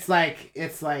 So it's like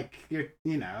you're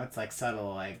it's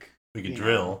subtle we could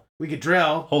drill. We could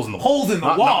drill holes in the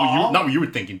wall. Not what you were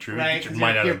thinking, Drew. Right? Get your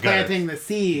mind out you're of the gutter. planting the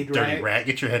seed, Dirty right? rat.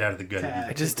 Get your head out of the gutter.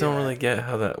 I just don't really get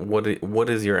how that. What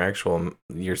is your actual?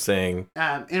 You're saying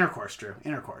intercourse, Drew.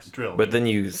 Intercourse. Drill. But then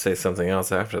you say something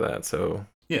else after that. So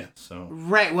yeah. So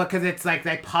right. Well, because it's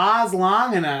they pause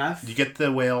long enough. You get the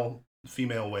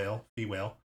female whale,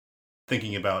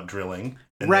 thinking about drilling.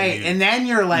 Right, and then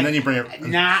you're and then you bring it.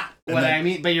 Not what I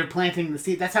mean, but you're planting the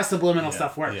seed. That's how subliminal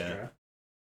stuff works, Drew.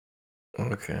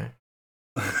 Okay.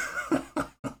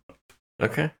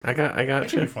 Okay, I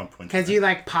got you. Because you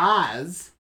like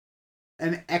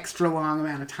an extra long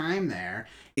amount of time there.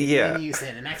 Yeah. And then you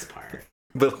say the next part.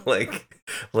 But like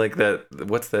that.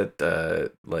 What's that?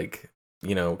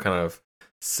 Kind of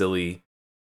silly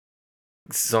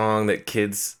song that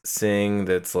kids sing.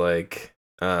 That's like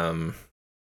the.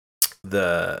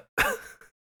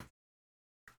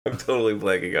 I'm totally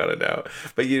blanking on it now,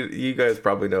 but you guys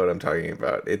probably know what I'm talking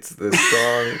about. It's the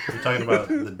song. You're talking about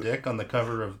the dick on the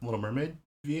cover of Little Mermaid?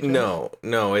 VHS?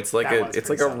 No, it's like a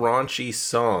raunchy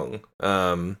song.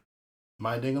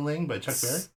 My Ding-a-Ling by Chuck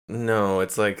Berry? No,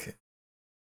 it's like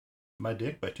My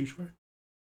Dick by Too Short?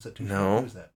 Is that Too Short? No. What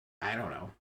is that? I don't know.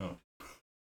 Oh.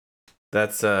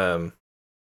 That's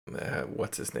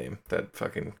what's his name? That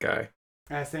fucking guy.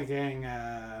 I was thinking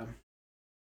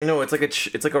No, it's like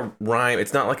a rhyme.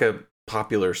 It's not like a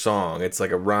popular song. It's like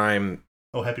a rhyme.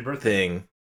 Oh, Happy Birthday thing.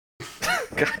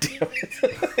 God damn it!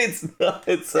 It's not.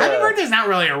 It's Happy Birthday's not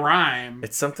really a rhyme.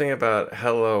 It's something about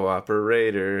hello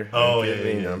operator. Oh give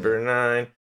me number 9.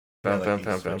 Bum, bum,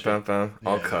 bum, bum, bum, bum.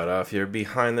 I'll cut off your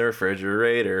behind the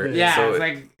refrigerator. Yeah, so it's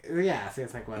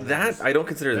like one of those. I don't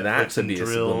consider that to be a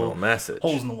subliminal message.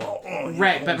 Holes in the wall. Oh, yeah,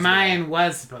 right, but mine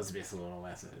was supposed to be a subliminal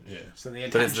message. Yeah. So the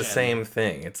intention. But it's the same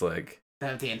thing. It's like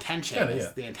the intention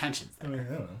is the intention's there. I don't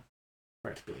know.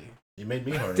 For it to be. You made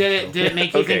me hard. Did it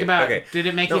make you think about? Okay. Did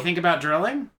it make you think about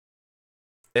drilling?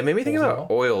 It made me think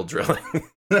about oil drilling.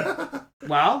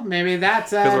 Well, maybe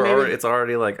that's it's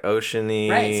already like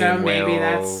oceany. Right, so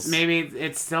whales. maybe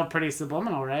it's still pretty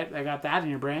subliminal, right? I got that in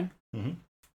your brain. Mm-hmm.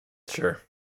 Sure.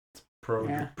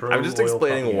 I'm just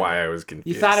explaining why I was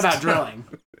confused. You thought about drilling,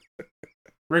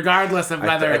 regardless of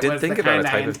whether I it did was think the about kind a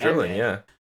type of drilling. Yeah.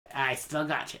 I still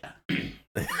got you.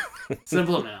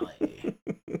 Subliminally.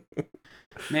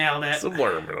 Nailed it.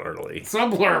 Subliminally.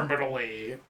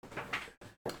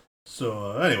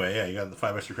 So anyway, yeah, you got the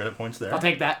 5 extra credit points there. I'll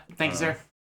take that. Thank you, sir.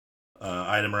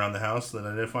 Item around the house that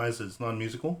identifies as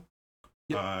non-musical.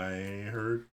 Yep. I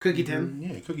heard Cookie tin.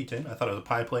 Yeah, cookie tin. I thought it was a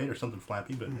pie plate or something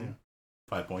flappy, but yeah,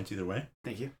 5 points either way.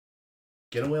 Thank you.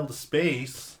 Get a whale to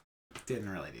space. Didn't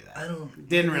really do that.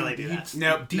 Didn't really do that.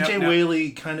 Nope. DJ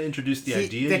Whaley kind of introduced the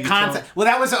idea. The concept. Well,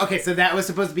 that was okay. So that was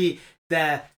supposed to be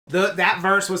that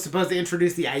verse was supposed to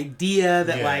introduce the idea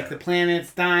that like the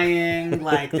planet's dying,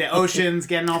 like the ocean's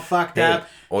getting all fucked up.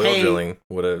 Oil drilling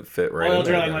would have fit right. Oil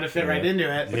drilling would have fit right into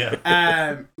it.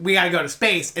 Yeah. We got to go to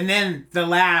space, and then the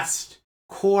last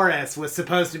chorus was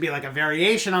supposed to be like a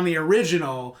variation on the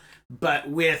original, but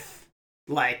with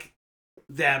like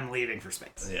them leaving for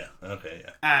space. Yeah. Okay.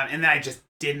 Yeah. And then I just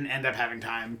didn't end up having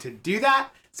time to do that.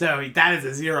 So that is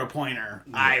a 0 pointer.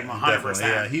 I'm 100%.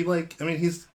 Yeah. He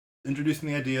he's introducing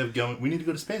the idea of going. We need to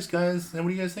go to space, guys. And what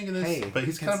do you guys think of this? Hey, but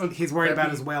he's kind of he's worried about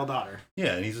his whale daughter.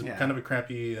 Yeah, and he's kind of a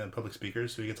crappy public speaker,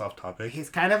 so he gets off topic. He's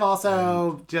kind of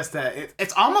also just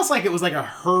it's almost like it was like a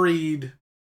hurried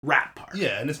rap part.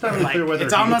 Yeah, and it's not really like, clear whether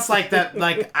it's almost like that.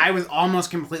 Like I was almost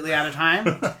completely out of time,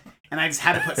 and I just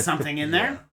had to put something in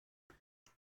there.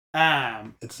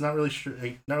 It's not really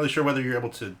sure whether you're able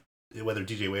to. Whether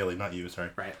DJ Whaley, not you,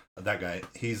 sorry, right? That guy.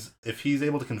 If he's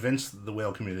able to convince the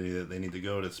whale community that they need to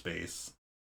go to space,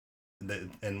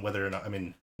 and whether or not, I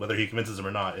mean, whether he convinces them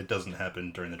or not, it doesn't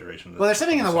happen during the duration of the Well, they're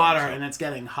sitting in the song, water, so. and it's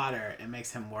getting hotter. It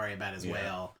makes him worry about his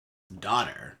whale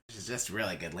daughter, which is just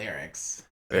really good lyrics.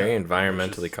 Very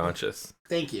environmentally conscious.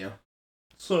 Thank you.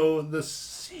 So the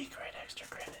secret extra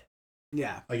credit.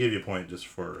 Yeah. I gave you a point just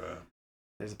for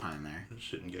There's a pun in there.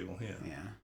 shit and giggle. Yeah. Yeah.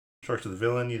 Sharks are the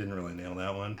villain. You didn't really nail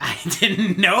that one. I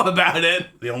didn't know about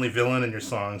it. The only villain in your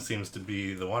song seems to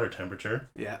be the water temperature.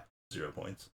 Yeah. 0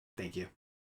 points. Thank you.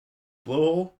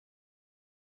 Blowhole.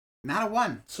 Not a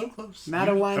 1. So close. Not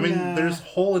a 1. I mean, there's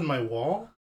hole in my wall.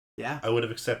 Yeah. I would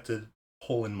have accepted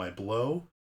hole in my blow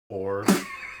or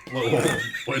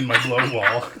blowhole in my blow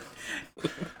wall.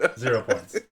 0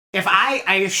 points. If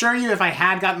I assure you, if I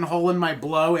had gotten hole in my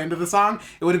blow into the song,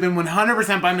 it would have been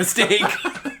 100% by mistake.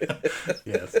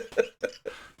 Yes.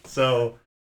 So,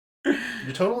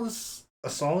 your total is a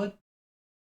solid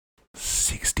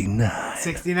 69.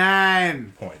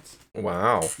 69 points.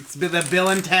 Wow. It's been the Bill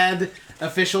and Ted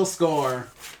official score.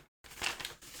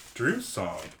 Drew's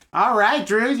song. All right,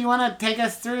 Drew, you want to take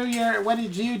us through what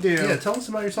did you do? Yeah, tell us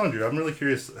about your song, Drew. I'm really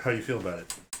curious how you feel about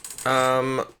it.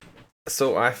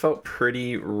 So I felt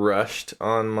pretty rushed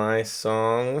on my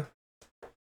song.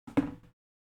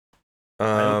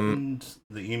 I opened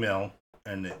the email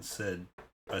and it said,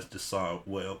 I just saw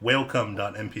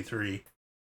whalecome.mp3.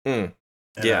 And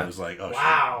I was like, oh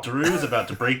wow. shit. Drew is about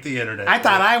to break the internet. I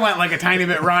thought I went like a tiny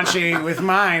bit raunchy with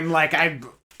mine. Okay,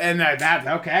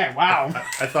 wow.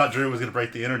 I thought Drew was going to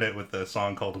break the internet with a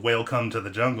song called Whale Come to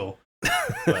the Jungle.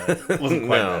 But it wasn't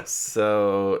quite No, that.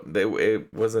 so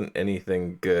it wasn't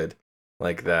anything good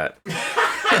like that.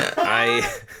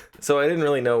 So I didn't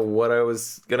really know what I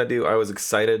was gonna do. I was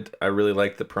excited. I really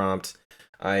liked the prompt.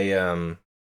 I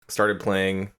started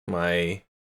playing my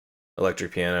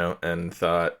electric piano and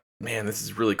thought, man, this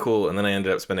is really cool. And then I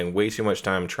ended up spending way too much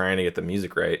time trying to get the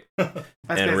music right.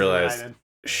 And realized,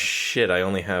 shit, I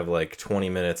only have like 20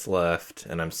 minutes left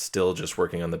and I'm still just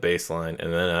working on the bass line.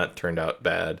 And then that turned out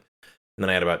bad. And then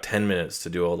I had about 10 minutes to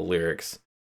do all the lyrics.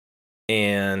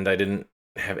 And I didn't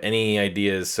have any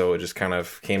ideas, so it just kind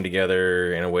of came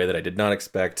together in a way that I did not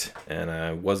expect, and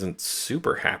I wasn't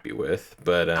super happy with.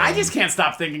 But I just can't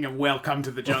stop thinking of Welcome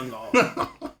to the Jungle.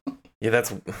 Yeah,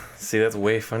 that's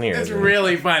way funnier. It's than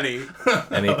really funny.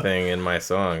 Anything in my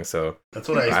song, so that's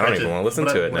what I don't even want to listen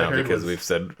to it now because we've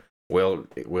said, welcome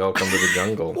to the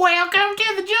jungle. Welcome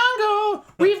to the jungle.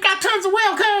 We've got tons of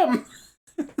welcome.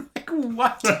 Like,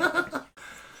 what?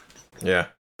 Yeah,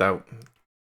 that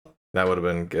would have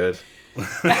been good.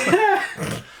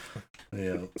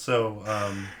 Yeah. So,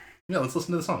 let's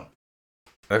listen to the song.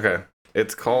 Okay,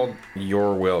 it's called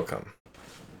 "You're Welcome."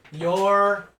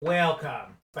 You're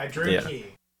Welcome by Drew Key.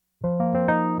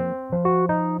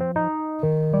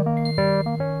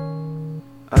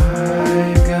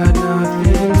 I've got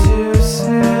nothing to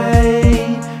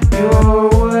say. You're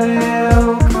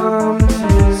welcome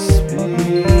to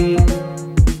speak.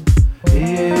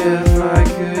 If I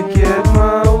could get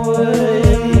my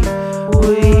way,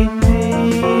 we'd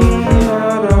be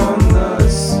out on the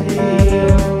sea.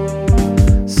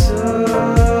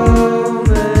 So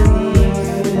many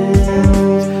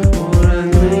things, or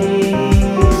at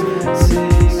least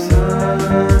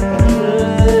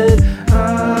 600. I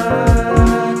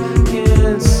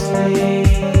can see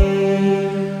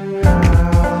how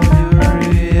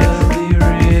you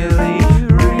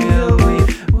really,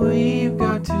 we've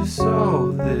got to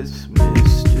solve this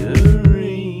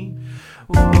mystery.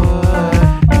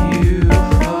 What you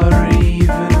are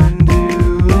even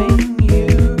doing,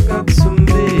 you've got some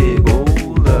big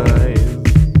old eyes.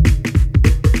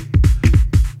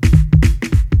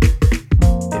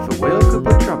 If a whale could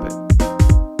play trumpet,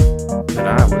 then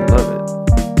I would love it.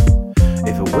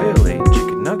 If a whale ate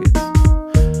chicken nuggets,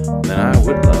 then I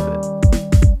would love it.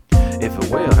 If a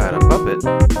whale had a puppet,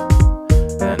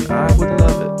 then I would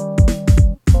love it.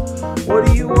 What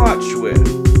do you watch with?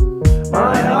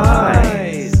 My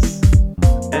eyes.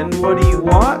 And what do you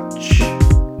watch?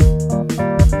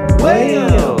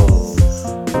 Whales.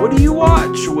 What do you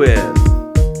watch with?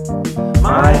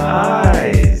 My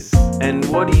eyes. And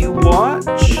what do you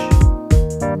watch?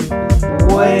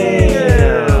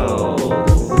 Whales.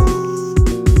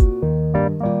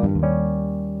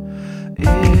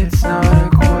 It's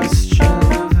not a question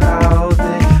of how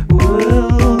they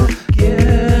will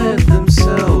get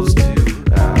themselves to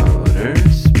outer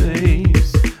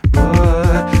space,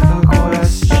 but a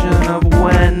question of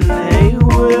when they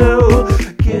will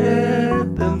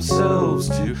get themselves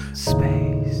to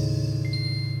space.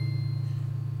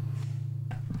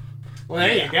 Well,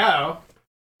 there you go.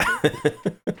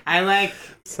 I like.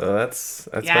 So that's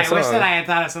Yeah, my I song. wish that I had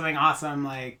thought of something awesome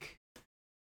like,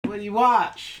 what do you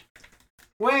watch?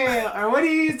 Or what do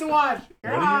you use to watch?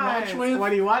 Your What do you eyes. watch with? What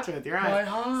do you watch with? Your eyes.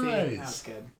 My See, eyes. that was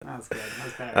good. That was good. That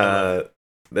was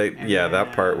better.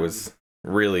 That part was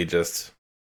really just,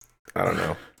 I don't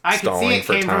know, I could see stalling it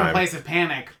for came from a time. place of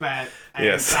panic, but I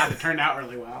Yes. thought it turned out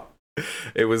really well.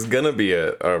 It was gonna be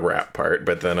a rap part,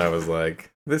 but then I was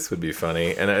like, this would be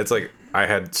funny. And it's like, I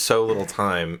had so little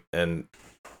time, and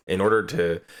in order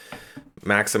to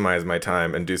maximize my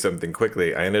time and do something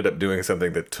quickly, I ended up doing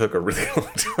something that took a really long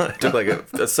time. It took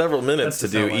like several minutes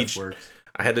That's to just do how life each. works.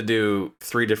 I had to do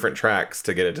 3 different tracks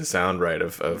to get it to sound right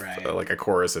of Right. like a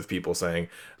chorus of people saying,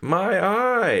 my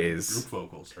eyes. Group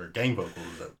vocals or gang vocals.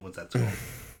 What's that called?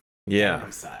 Yeah,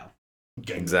 Gangnam Style.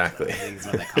 Gang exactly. I think is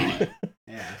what they call it.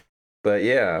 Yeah. But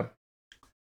yeah,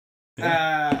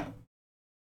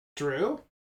 Drew?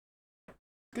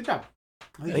 Good job.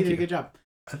 I think you Thank did a you. good job.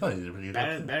 I thought you did a pretty good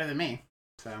job. Better than me.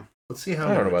 So Let's see how.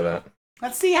 I don't know about that.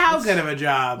 let's see how good of a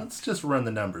job. Let's just run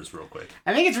the numbers real quick.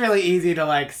 I think it's really easy to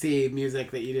like see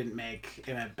music that you didn't make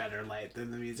in a better light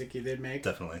than the music you did make.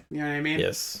 Definitely. You know what I mean?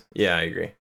 Yes. Yeah, I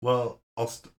agree. Well,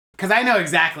 Because I know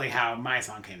exactly how my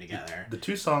song came together, the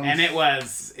 2 songs. and it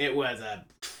was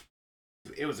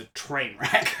a train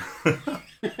wreck.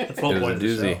 That's the whole It was point a of the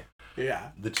doozy. show.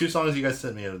 Yeah. The 2 songs you guys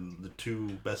sent me are the 2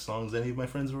 best songs any of my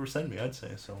friends have ever sent me, I'd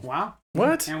say. So Wow.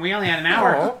 What? And we only had an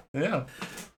hour. Aw. yeah,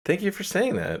 Thank you for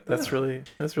saying that. That's Yeah. really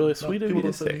sweet of you people to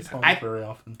don't send say. me songs I- very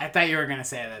often. I thought you were gonna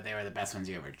say that they were the best ones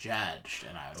you ever judged,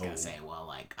 and I was Oh. gonna say, well,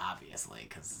 like obviously,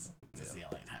 because this is the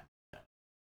only time.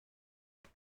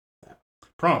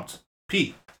 Prompt.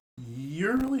 Pete,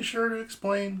 you're really sure to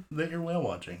explain that you're whale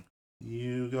watching.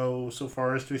 You go so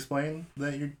far as to explain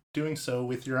that you're doing so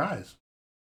with your eyes.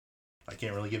 I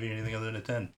can't really give you anything other than a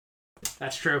 10.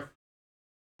 That's true.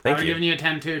 I Thank was you. giving you a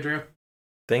 10 too, Drew.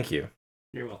 Thank you.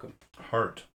 You're welcome.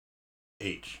 Heart.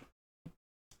 H.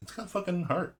 It's got fucking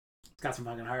heart. It's got some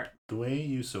fucking heart. The way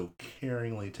you so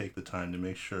caringly take the time to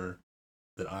make sure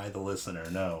that I, the listener,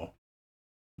 know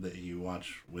that you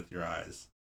watch with your eyes.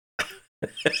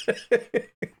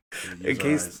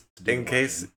 in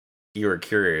case you were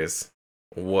curious,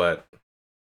 what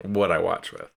I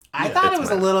watch with. I Yeah, thought it's it was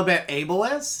a mine. little bit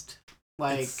ableist.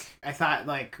 Like, It's- I thought,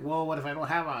 like, well, what if I don't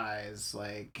have eyes?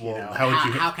 Like, you Well, know, how would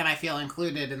you- how can I feel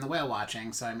included in the whale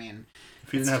watching? So, I mean,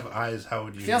 If you didn't have eyes, how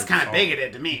would you? feels hear the kind of song?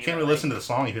 bigoted to me. You can't really listen to the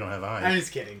song if you don't have eyes. I'm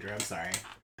just kidding, Drew. I'm sorry.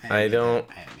 I don't-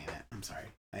 I didn't mean it. I'm sorry.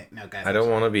 No, guys. I don't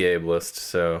want to be ableist,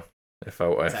 so if I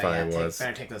to. was,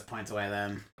 Better take those points away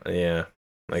then. yeah,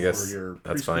 I For guess your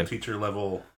that's preschool fine. teacher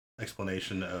level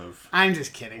explanation of I'm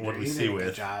just kidding. What Drew. we You see did a with-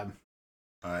 good job.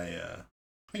 I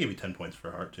give you 10 points for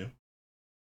heart too.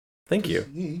 Thank you.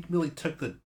 You really took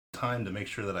the time to make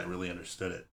sure that I really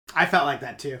understood it. I felt like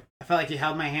that too. I felt like you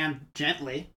held my hand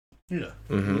gently. Yeah.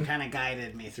 Hmm. You kind of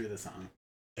guided me through the song.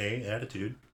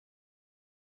 Attitude.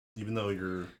 Even though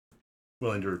you're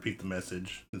willing to repeat the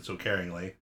message and so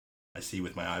caringly, I see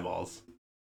with my eyeballs.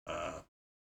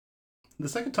 The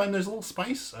second time, there's a little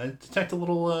spice. I detect a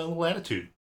little attitude.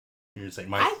 You're saying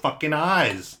my fucking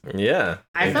eyes. Yeah.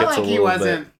 I it felt gets a like he little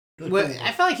wasn't. Really Well, put a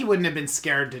I felt like he wouldn't have been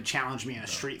scared to challenge me in a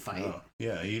street fight. little-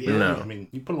 yeah, No. I mean,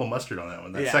 you put a little mustard on that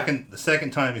one. That Yeah. the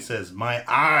second time he says my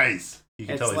eyes, you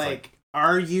can It's tell he's like,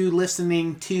 are you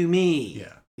listening to me?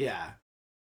 yeah. Yeah.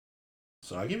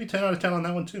 So I'll give you 10 out of 10 on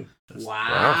that one too.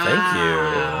 Wow. thank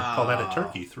you. Call that a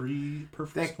turkey. 3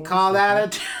 perfect. They scores. call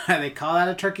that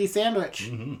a turkey sandwich.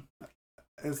 hmm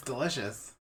It's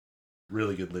delicious.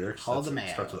 Really good lyrics. Hold the That's-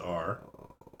 mayo. Starts with R.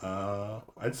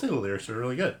 I'd say the lyrics are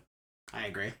really good. I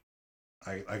agree.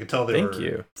 I could tell they Thank were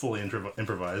you. fully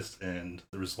improvised, and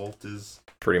the result is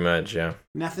Pretty much, yeah.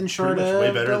 Nothing pretty short much of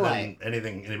way better delight. than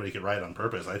anything anybody could write on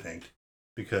purpose. I think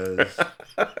because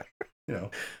you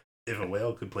know, if a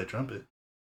whale could play trumpet,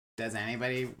 Does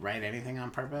anybody write anything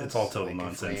on purpose? it's all total Like,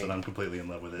 nonsense, and I'm completely in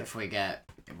love with it. if we get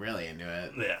really into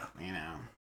it, Yeah, you know,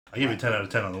 I give you 10 out of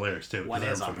 10 on the lyrics too. What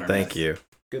because is they're on fucking purpose? Thank you.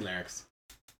 good lyrics.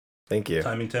 Thank you.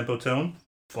 Timing, tempo, tone,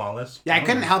 flawless. Yeah, I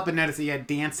couldn't don't know. help but notice that you had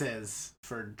dances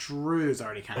for Drew's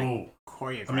already kind of Oh,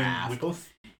 choreographed. I mean, we both.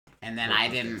 And then Both I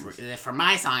those didn't, dances. for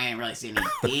my song, I didn't really see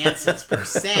any dances per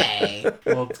se.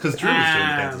 Well, it's because Drew was doing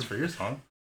the Um, dances for your song.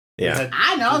 Yeah. We had-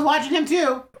 I know, I was watching him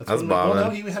too. That's I was when- bobbing- Well, no,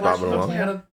 he had, bobbing he along. had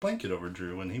a blanket over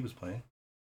Drew when he was playing.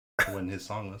 when his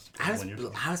song was. I When your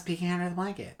song. was peeking under the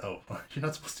blanket. Oh, you're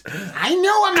not supposed to do that. I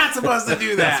know I'm not supposed to do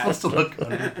You're not that. supposed to look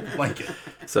under the blanket.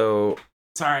 So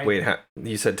Sorry. wait,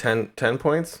 you said 10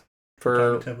 points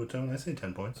for Tempo tone. I say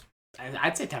 10 points.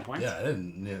 I'd say 10 points. Yeah, I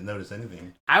didn't notice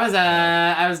anything. I was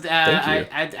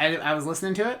Thank you. I was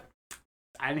listening to it.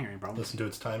 I didn't hear any I problems. listened to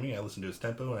its timing. I listened to its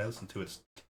tempo, and I listened to its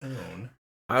tone.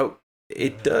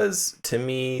 It does, to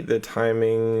me, the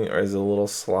timing is a little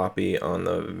sloppy on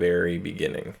the very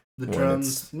beginning. The When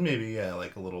drums, maybe,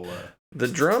 like a little. The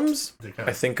drums, they're kind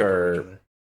I think, are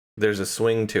there's a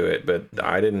swing to it, but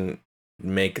I didn't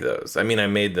make those. I mean, I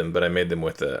made them, but I made them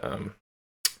with a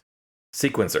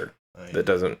sequencer that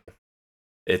doesn't.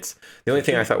 It's the only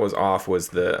thing I thought was off was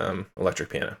the electric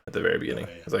piano at the very beginning.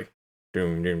 Oh, yeah. It's like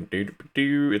doom doom doo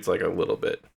doo. It's like a little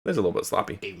bit. There's a little bit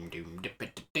sloppy. Doom, doom, dip,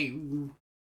 dip, doom.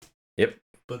 Yep.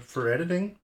 But for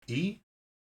editing,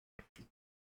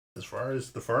 as far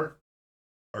as the fart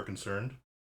are concerned,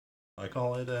 I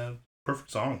call it a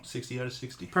perfect song. 60 out of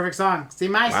 60. Perfect song. See,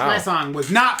 my Wow. song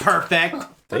was not perfect.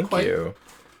 Thank quite. you.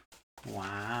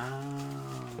 Wow.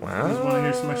 You guys want to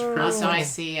hear some extra credit? Also, I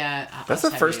see. That's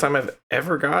the first time I've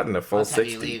ever gotten a full I'll just have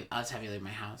you 60. leave. I'll just have you leave my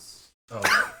house.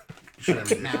 Oh. Should I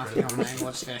read Now, if you it? don't mind,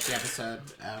 we'll just finish the episode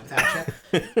without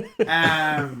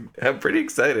you. I'm pretty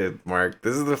excited, Mark.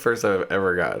 This is the first time I've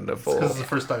ever gotten a full. Because it's the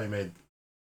first time you made.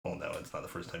 Well, no, it's not the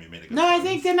first time you made a good No, I song.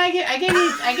 think didn't I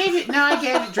gave you no, I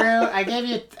gave Drew.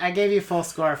 I gave you full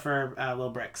score for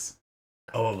Little Bricks.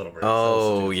 Oh, a little bit.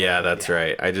 Oh yeah, that's Yeah.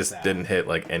 right. I just So- didn't hit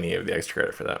like any of the extra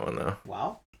credit for that one though.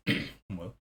 Well,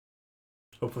 Well,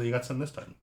 hopefully you got some this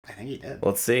time. I think you did.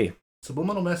 Let's see.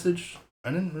 Subliminal message.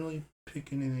 I didn't really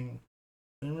pick anything.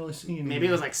 I didn't really see anything. Maybe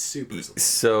it was like super.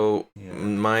 So Yeah.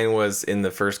 mine was in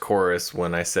the first chorus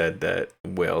when I said that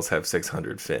whales have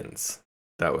 600 fins.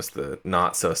 That was the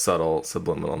not so subtle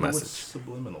subliminal What's message.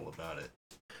 subliminal about it?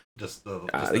 Just the.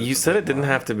 You said it didn't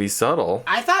have to be subtle.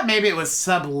 I thought maybe it was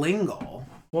sublingual.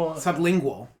 Well,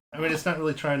 Sublingual. I mean, it's not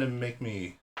really trying to make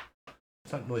me.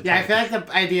 It's not really. Yeah, I trying feel like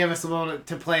the idea of a subliminal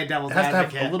to play devil's it has to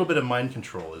advocate. have a little bit of mind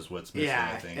control, is what's missing. I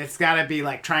Yeah, think. it's got to be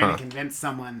like trying Huh. to convince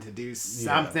someone to do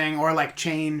something or like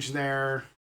change their.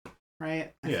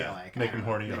 Right? I feel like. make I don't them know.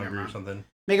 horny or Maybe I'm hungry or wrong. something.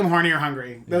 Make them horny or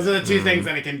hungry. Those Yeah. are the two Mhm. things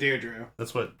that it can do, Drew.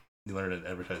 That's what you learned at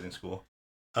advertising school.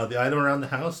 The item around the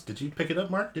house. Did you pick it up,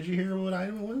 Mark? Did you hear what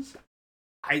item it was?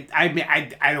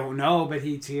 I don't know, but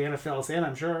he's gonna fill us in,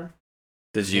 I'm sure.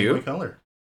 Did Game you? Boy Color.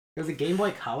 It was a Game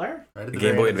Boy Color? Right at The the Game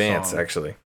very Boy end of the Advance, song.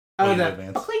 actually. Oh, Game Boy the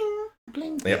Advance. cling,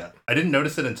 cling. Yep. Yeah, I didn't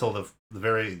notice it until the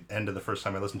very end of the first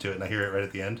time I listened to it, and I hear it right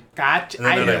at the end. Gotcha. And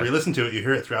then when Yeah. I re-listen to it, you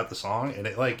hear it throughout the song, and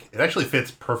it actually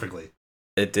fits perfectly.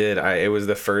 It did. It was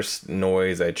the first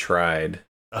noise I tried.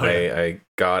 Oh, yeah. I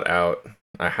got out.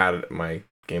 I had my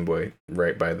Game Boy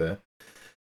right by the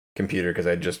computer because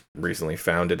I just recently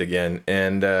found it again,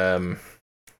 and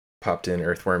popped in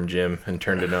Earthworm Jim and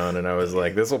turned it on, and I was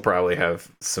like, this will probably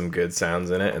have some good sounds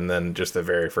in it. And then just the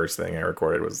very first thing I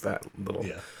recorded was that little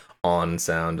Yeah. on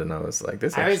sound, and I was like,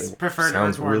 this I always actually preferred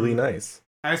sounds Earthworm. really nice.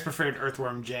 I always preferred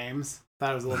Earthworm James.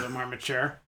 Thought it was a little bit more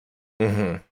mature.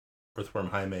 Mm-hmm. Earthworm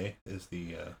Jaime is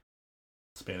the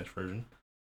Spanish version.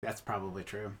 That's probably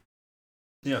true.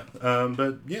 Yeah,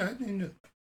 but yeah, I mean,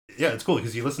 yeah, it's cool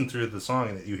because you listen through the song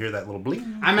and you hear that little bling.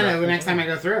 I'm gonna throughout the next time I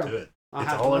go to through. it. I'll It's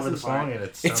have to all over listen the for song it. and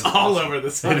It's sounds all awesome. over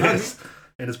the song. It is,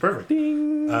 and it's perfect.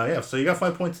 Ding. Yeah, so you got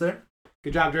 5 points there.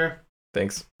 Good job, Drew.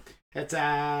 Thanks. It's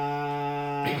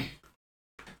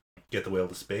Get the Whale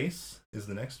to Space is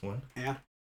the next one. Yeah.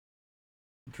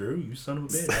 Drew, you son of a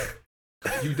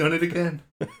bitch. You done it again.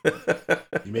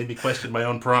 You made me question my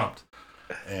own prompt.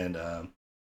 And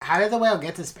how did the whale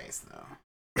get to space though?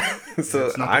 So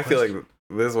It's not the I feel question. like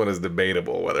this one is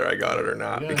debatable whether I got it or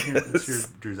not. yeah, let's hear Because,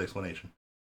 Drew's explanation.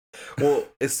 well,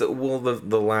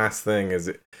 the last thing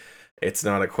is it's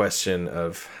not a question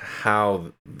of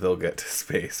how they'll get to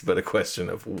space, but a question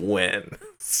of when.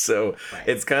 So Right.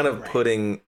 it's kind of Right.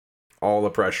 putting all the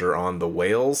pressure on the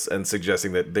whales and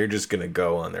suggesting that they're just going to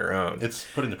go on their own. It's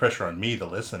putting the pressure on me, the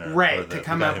listener. or Right, the to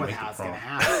come guy up who with made the how it's gonna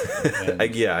prompt. happen.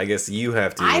 And- Yeah, I guess you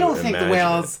have to. I don't think the imagine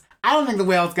whales. it. I don't think the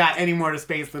whales got any more to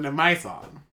space than in my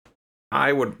song.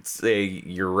 I would say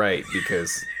you're right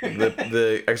because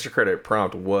the extra credit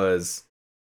prompt was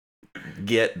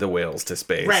get the whales to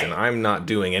space, Right. and I'm not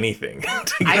doing anything.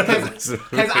 to get them to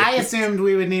Because I space. assumed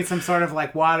we would need some sort of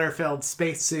like water-filled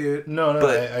spacesuit No,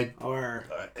 But- or.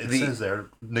 it The- says there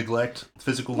neglect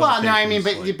physical. Well, no, I mean,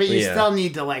 limitations, but you Yeah. still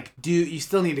need to like do. You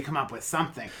still need to come up with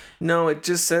something, no, it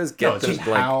just says get it's them just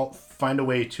like. how find a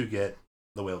way to get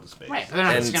the whale to space. right? But they're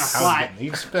not just And gonna How's fly. it-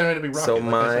 You just better to be rocket. So like I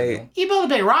said, my- don't- You build a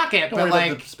big rocket, Don't but worry about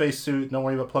like, the spacesuit. Don't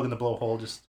worry about plugging the blowhole.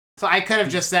 Just so I could have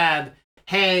just said,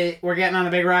 hey, we're getting on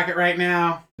the big rocket right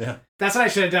now. Yeah. That's what I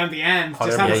should have done at the end. Hot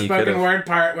Just air on the balloon. Yeah, you spoken could've. word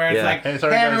part where it's Yeah. like, Hey, hey,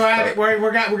 sorry, guys. everyone,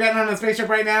 we're getting on the spaceship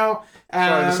right now.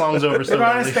 Sorry, the song's over. We're So going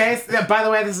to early. space. Yeah, by the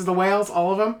way, this is the whales,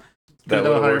 all of them. That Could've done a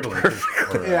would higher work balloon,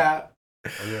 perfectly. or, Yeah.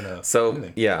 or you know, So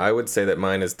anything. yeah, I would say that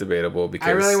mine is debatable because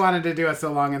I really wanted to do a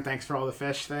so long and thanks for all the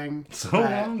fish thing. So but,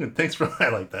 long, and thanks for I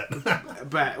like that.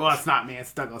 But, well, it's not me.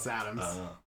 It's Douglas Adams. Uh,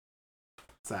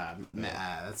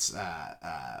 It's,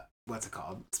 what's it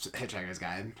called? It's Hitchhiker's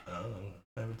Guide.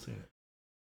 I haven't seen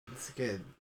it. It's good.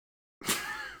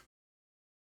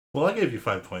 Well, I gave you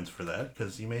 5 points for that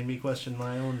because you made me question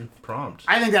my own prompt.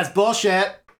 I think that's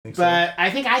bullshit, Think so? but I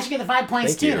think I should get the 5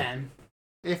 points Thank too you. then.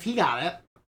 If he got it.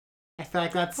 I feel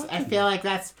like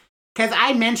that's because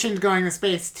I mentioned going to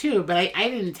space too, but I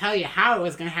didn't tell you how it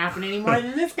was going to happen any more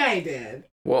than this guy did.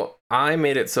 well, I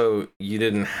made it so you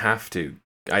didn't have to.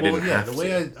 I didn't have the to.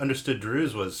 way I understood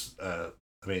Drew's was, I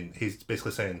mean, he's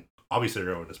basically saying, obviously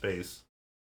they're going to space.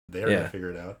 They're going Yeah. to figure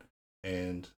it out,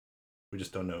 and we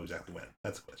just don't know exactly when.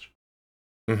 That's the question.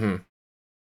 Mm-hmm.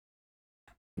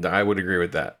 I would agree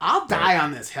with that. I'll die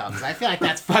on this hill because I feel like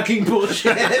that's fucking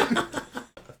bullshit.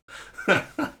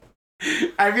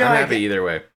 I feel I'm like happy either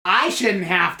way. I shouldn't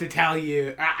have to tell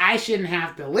you. I shouldn't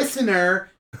have to listener.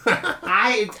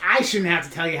 I shouldn't have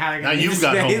to tell you how they're Now going to you've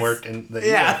got homework and that you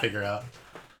Yeah. got to figure out.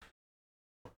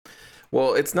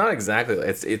 Well, it's not exactly.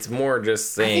 It's more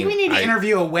just I saying. think we need to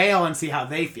interview a whale and see how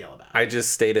they feel about it. I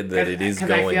just stated that it is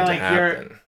 'Cause I going feel to like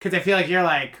happen. Because I feel like you're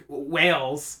like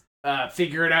whales.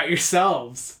 Figure it out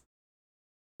yourselves,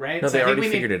 right? No, So they I think already we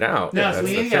need- figured it out. No, so That's we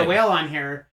the need to get a thing. whale on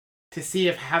here to see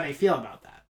how they feel about that.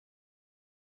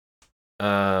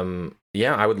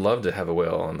 Yeah, I would love to have a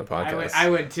whale on the podcast. I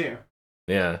would too.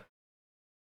 Yeah.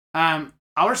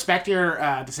 I'll respect your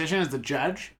decision as the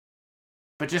judge,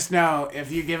 but just know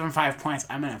if you give him 5 points,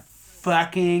 I'm gonna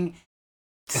fucking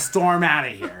storm out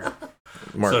of here.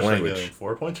 Mark So should I give language. him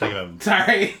 4 points? Should I give him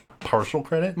Sorry, partial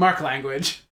credit? Mark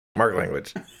language. Mark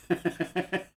language.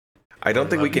 I don't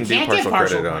think we can You do can't give partial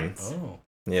partial credit on. points. Oh.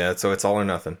 Yeah, so it's all or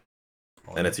nothing,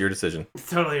 and it's your decision. It's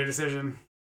totally your decision.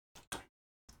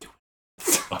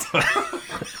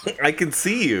 I can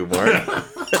see you, Mark.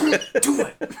 Do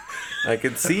it. I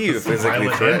can see you Some physically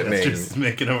violent hand threatening that's just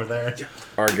making over there.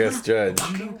 our guest judge.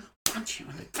 Fucking punch you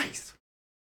in the face.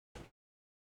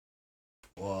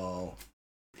 Well,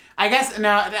 I guess no.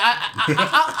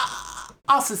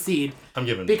 I'll secede I'm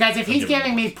giving because if he's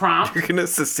giving me prompt You're gonna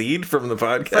secede from the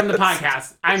podcast. from the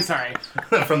podcast, I'm sorry,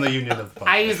 from the union of the podcast.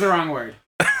 I used the wrong word.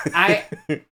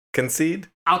 Concede?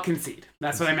 I'll concede.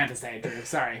 That's what I meant to say, Drew.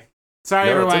 Sorry, No,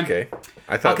 everyone. it's okay.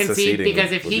 I I'll thought concede seceding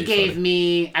because if would he be gave funny.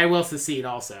 me, I will secede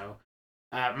also.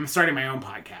 I'm starting my own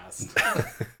podcast.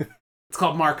 It's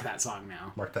called Mark That Song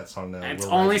now. Mark that song now. And it's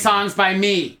We're only rising. songs by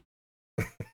me. We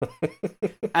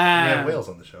have whales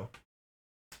on the show.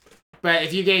 But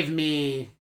if you gave me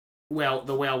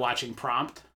the whale watching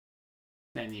prompt,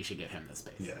 then you should give him the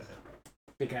space. Yeah.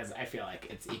 Because I feel like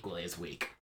it's equally as weak.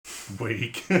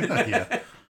 Weak. Yeah.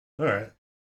 All right.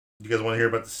 You guys want to hear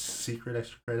about the secret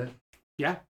extra credit?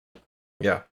 Yeah.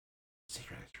 Yeah.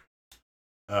 Secret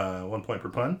extra. 1 point per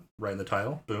pun. Right in the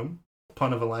title. Boom.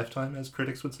 Pun of a lifetime, as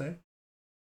critics would say.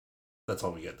 That's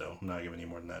all we get, though. I'm not giving any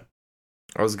more than that.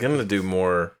 Oh, I was gonna do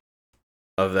more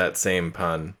of that same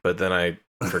pun, but then I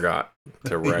forgot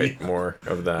to write Yeah. more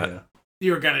of that. Yeah.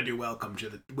 You were gonna do Welcome to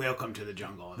the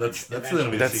Jungle. That's eventually.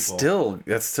 gonna be That's sequel.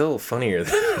 still funnier.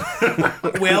 Than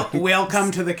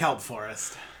Welcome to the Kelp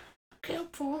Forest.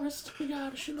 Kelp Forest. We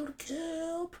got a shitload of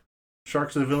kelp.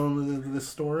 Sharks are the villain of this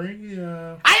story.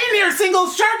 Yeah. I didn't hear a single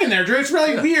shark in there, Drew. It's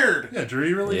really weird. Yeah, Drew,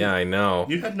 you really? Yeah, I know.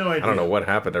 You had no idea. I don't know what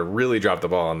happened. I really dropped the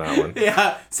ball on that one.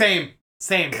 Yeah, same.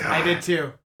 I God. did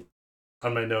too.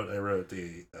 On my note, I wrote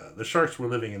the sharks were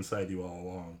living inside you all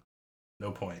along.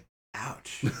 No point.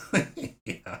 Ouch.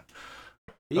 Yeah.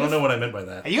 I don't know what I meant by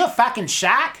that. Are you a fucking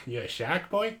shark? You a shack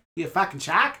boy? You a fucking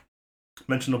shark?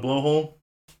 Mention a blowhole.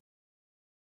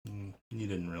 You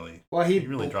didn't really. Well, You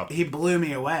really dropped he blew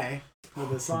me away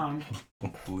with the song.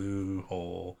 Blue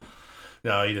hole.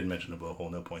 No, you didn't mention a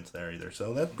blowhole. No points there either.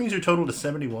 So that brings your total to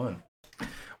 71.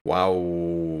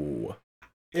 Wow.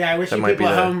 Yeah, I wish That you might people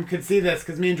be at the- home could see this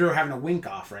because me and Drew are having a wink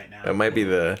off right now. That might be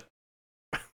the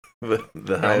I'll make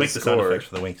highest the sound score. effects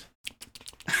for the winks.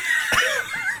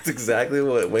 That's exactly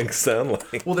what winks sound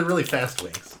like. Well, they're really fast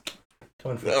winks.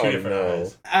 Coming from Oh, two different no.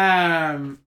 eyes.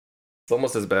 It's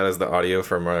almost as bad as the audio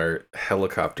from our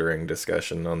helicoptering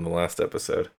discussion on the last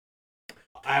episode,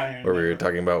 I don't even where we were remember.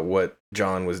 talking about what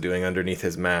John was doing underneath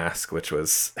his mask, which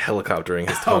was helicoptering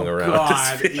his Oh, tongue around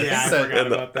God. his face. Yeah, I And forgot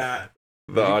the- about that.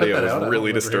 The You cut audio that out? I was don't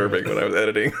really remember hearing disturbing it. when I was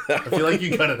editing. I feel like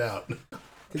you cut it out.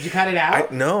 Did you cut it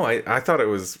out? No, I thought it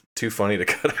was too funny to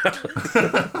cut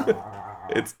out.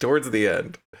 It's towards the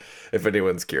end, if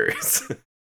anyone's curious.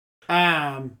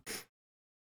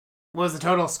 What was the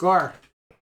total score?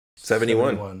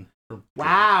 71.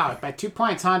 Wow, by 2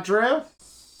 points, huh, Drew?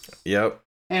 Yep.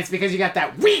 And it's because you got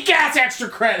that weak ass extra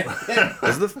credit.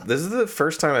 This is the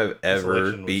first time I've ever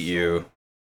Selection was beat you.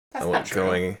 That's not true.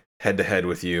 Going head to head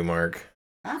with you, Mark.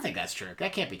 I don't think that's true.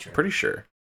 That can't be true. Pretty sure.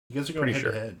 You guys are going Pretty head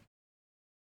sure. to head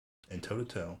and toe to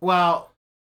toe. Well,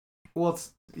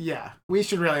 yeah. We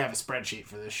should really have a spreadsheet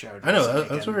for this show. I know. so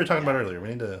That's what we were talking about earlier. We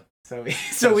need to. So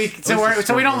we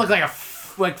don't look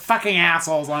like fucking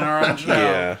assholes on our own show.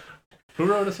 Yeah. Who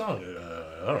wrote a song? I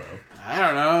don't know. I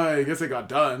don't know. I guess it got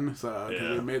done, so because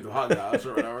Yeah. we made the podcast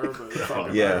or whatever. But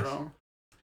fucking Yeah. I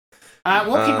don't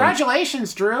know. Well,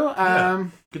 congratulations, Drew.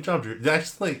 Good job, Drew.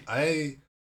 Actually, I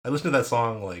listened to that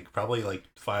song probably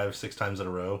 5-6 times in a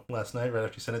row last night, right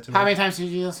after you sent it to me. How many times did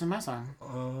you listen to my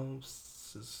song?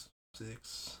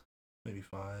 6, maybe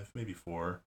 5, maybe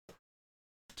 4.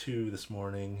 2 this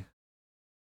morning.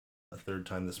 A third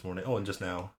time this morning. Oh, and just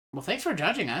now. Well, thanks for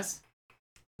judging us.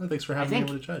 Well, thanks for having me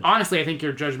able to judge. Honestly, I think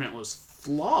your judgment was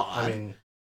flawed. I mean,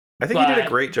 I think you did But- a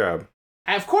great job.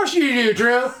 Of course you do,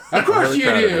 Drew. Of I'm course really you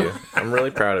proud of do. you. I'm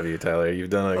really proud of you, Tyler. You've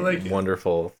done a Well, thank you.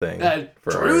 wonderful thing.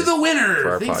 Drew the for winner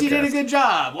our thinks he did a podcast. good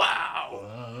job. Wow.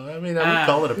 I would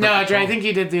call it a perfect No, Drew, I song. think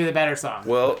you did do the better song.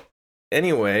 Well,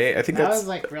 anyway, I think That that's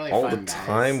was really all fun, the guys.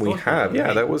 time we That was have. fun.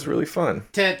 Yeah, that was really fun.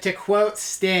 To quote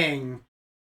Sting,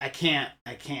 I can't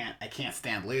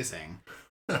stand losing.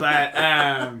 But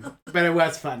it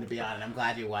was fun to be on it. I'm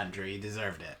glad you won, Drew. You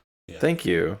deserved it. Yeah. Thank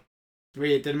you.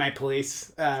 Did my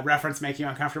police reference make you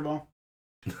uncomfortable?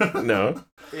 No,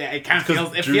 Yeah, it kind of Because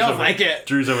feels. It Drew's feels over- like it.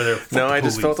 Drew's over there. no, "Fuck I the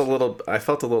just felt a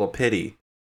police." little pity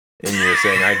in you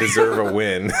saying I deserve a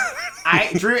win.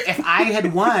 Drew, if I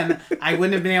had won, I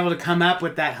wouldn't have been able to come up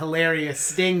with that hilarious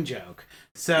Sting joke.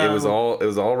 So It was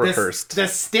all rehearsed. The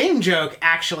Sting joke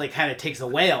actually kind of takes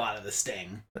away a lot of the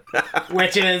sting,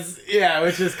 which is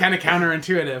kind of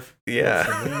counterintuitive. Yeah,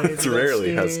 it's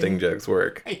rarely how Sting jokes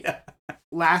work. Yeah.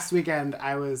 Last weekend,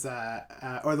 I was,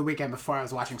 or the weekend before, I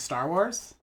was watching Star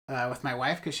Wars with my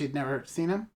wife because she'd never seen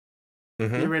him. The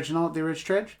Hmm. original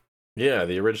Tridge. Yeah,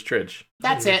 the original Tridge.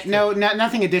 That's it. No,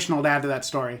 nothing additional to add to that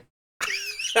story.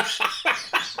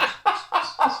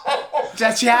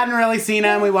 Just she hadn't really seen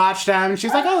them. We watched them.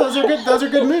 She's like, "Oh, those are good. Those are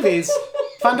good movies.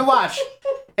 Fun to watch."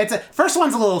 First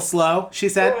one's a little slow. She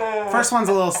said, "First one's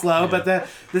a little slow, but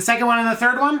the second one and the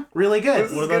third one really good."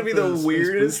 This is What gonna about be the the Space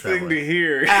weirdest Blues thing to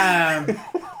hear.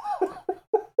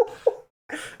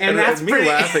 And that's me pretty,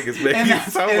 laughing is making it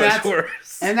so much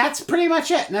worse. And that's pretty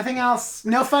much it. Nothing else.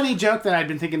 No funny joke that I'd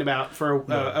been thinking about for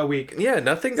a week. Yeah,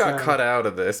 nothing got So- cut out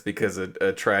of this because of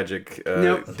a tragic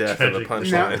Nope. death of a Tragic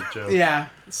punchline. death. Joke. Yeah.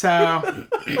 So.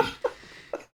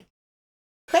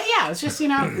 But yeah, it's just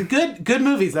good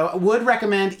movies though. Would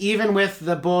recommend even with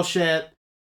the bullshit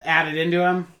added into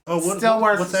them. Oh, what's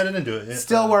added into it?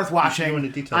 Still worth watching. Go into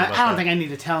detail I about don't that. think I need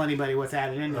to tell anybody what's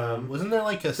added into them. Wasn't there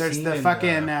a There's scene the in,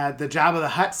 fucking the Jabba the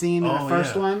Hutt scene in the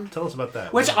first one, Tell us about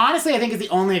that. which honestly I think is the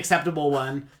only acceptable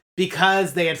one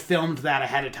because they had filmed that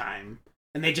ahead of time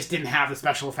and they just didn't have the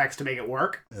special effects to make it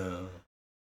work.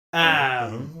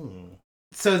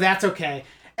 So that's okay.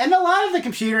 And a lot of the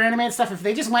computer animated stuff, if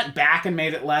they just went back and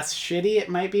made it less shitty, it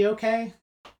might be okay.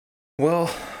 Well,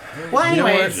 Well, you know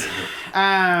what? anyways,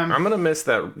 I'm gonna miss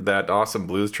that awesome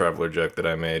Blues Traveler joke that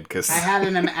I made because I had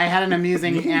an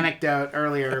amusing anecdote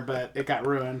earlier, but it got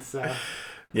ruined. So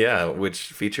yeah, which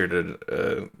featured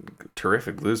a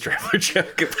terrific Blues Traveler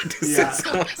joke. If I do say Yeah.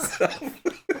 so myself.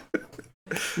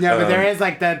 no, but there is the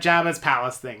Jabba's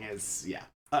palace thing is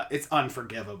it's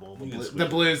unforgivable.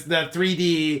 The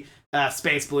 3D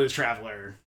space Blues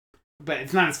Traveler, but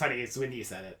it's not as funny as when you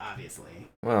said it. Obviously,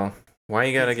 Well, why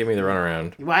you gotta give me the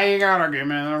runaround? why you gotta give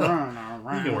me the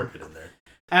run? You can work it in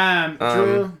there.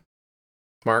 Drew,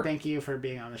 Mark, thank you for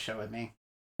being on the show with me.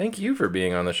 thank you for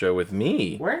being on the show with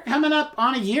me. We're coming up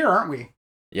on a year, aren't we?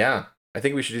 Yeah, I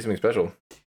think we should do something special.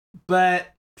 But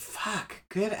fuck,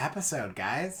 good episode,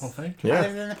 guys. Well, thank you. Yeah.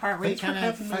 Other than the part where you Thanks for kind of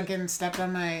having me. fucking stepped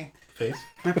on my Face.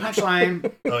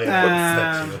 punchline. Oh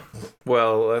yeah. That's you.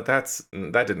 Well,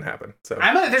 that didn't happen. So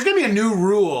There's gonna be a new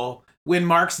rule when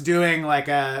Mark's doing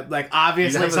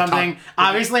obviously You have to something, talk-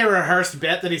 obviously a rehearsed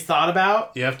bit that he's thought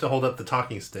about. You have to hold up the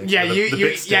talking stick. Yeah, or the you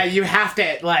big stick. you have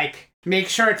to make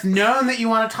sure it's known that you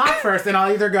want to talk first, and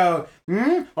I'll either go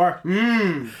or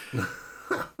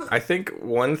I think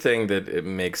one thing that it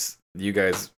makes you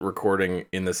guys recording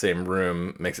in the same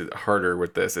room makes it harder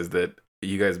with this is that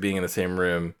you guys being in the same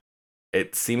room,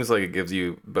 it seems like it gives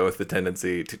you both the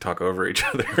tendency to talk over each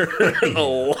other a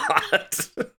lot,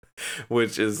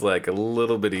 which is like a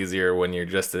little bit easier when you're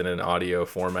just in an audio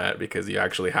format because you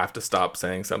actually have to stop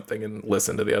saying something and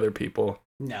listen to the other people.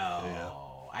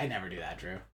 No, I never do that,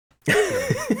 Drew.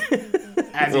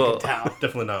 As you can tell.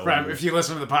 Definitely not. If you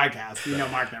listen to the podcast, you know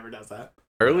Mark never does that.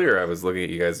 Earlier, I was looking at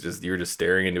you guys, you were just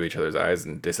staring into each other's eyes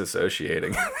and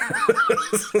disassociating.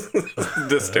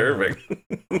 Disturbing.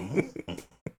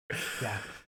 Yeah.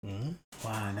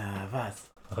 One of us.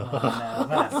 One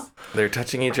of us. They're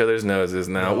touching each other's noses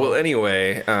now. Well,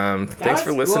 anyway, thanks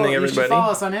for listening, everybody. You should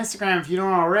follow us on Instagram if you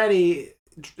don't already,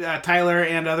 Tyler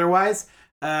and otherwise,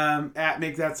 at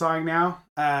Make That Song Now.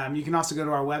 You can also go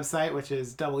to our website, which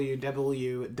is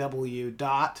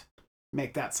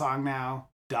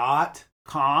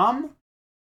www.makethatsongnow.com.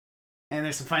 And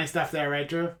there's some funny stuff there, right,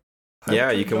 Drew?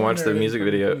 Yeah, you can watch the music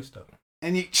video.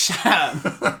 And you shut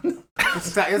up.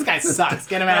 This guy sucks.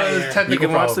 Get him out of here. You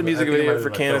can watch the music video for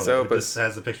Canis Opus.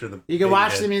 Has a picture of the you can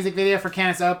watch the music video for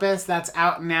Canis Opus. That's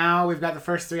out now. We've got the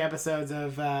first 3 episodes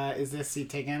of Is This Seat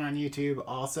Taken on YouTube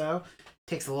also.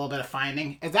 Takes a little bit of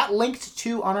finding. Is that linked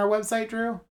to on our website,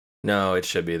 Drew? No, it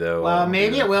should be, though. Well,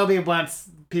 maybe it will be once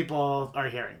people are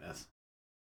hearing this.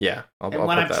 Yeah, I'll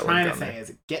what I'm trying to say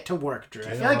is get to work, Drew.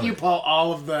 I feel like you pull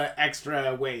all of the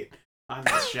extra weight on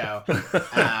this show. So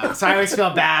I always feel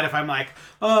bad if I'm like,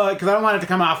 oh, because I don't want it to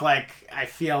come off like I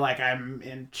feel like I'm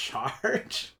in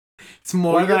charge. It's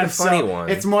more that I'm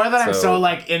It's more that I'm so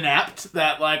like inept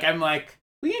that like I'm like,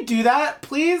 will you do that,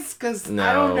 please? Because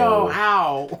I don't know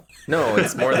how. No,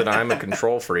 it's more that I'm a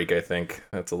control freak. I think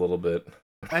that's a little bit.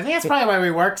 I think that's probably why we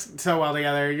work so well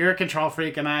together. You're a control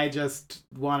freak, and I just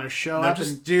want to show up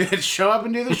and do the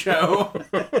show.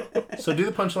 So do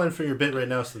the punchline for your bit right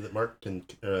now, so that Mark and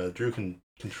Drew can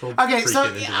control. Okay, so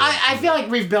I feel like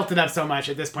we've built it up so much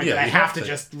at this point that I have to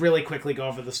just really quickly go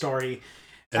over the story.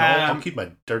 And I'll keep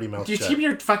my dirty mouth shut. You keep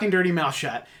your fucking dirty mouth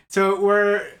shut. So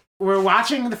we're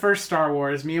watching the first Star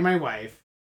Wars, me and my wife,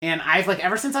 and I've like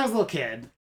ever since I was a little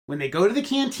kid. When they go to the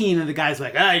canteen and the guy's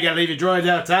like, you gotta leave your droids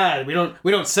outside. We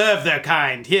don't serve their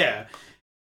kind here.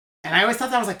 And I always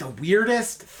thought that was like the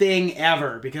weirdest thing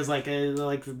ever because like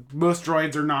most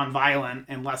droids are non-violent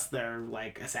unless they're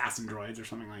like assassin droids or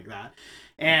something like that,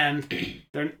 and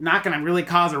they're not gonna really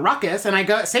cause a ruckus. And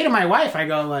I say to my wife, I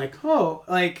go like,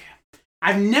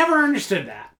 I've never understood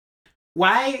that.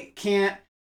 Why can't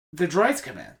the droids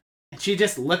come in? And she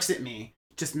just looks at me,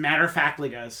 just matter-of-factly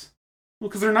goes, well,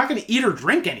 because they're not going to eat or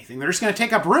drink anything. They're just going to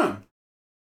take up room.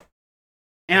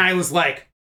 And I was like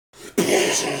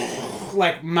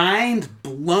mind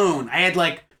blown. I had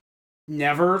like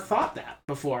never thought that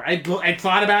before. I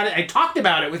thought about it. I talked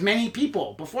about it with many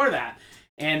people before that.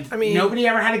 And I mean, nobody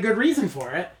ever had a good reason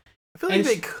for it. I feel like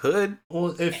they could.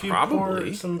 Well, if you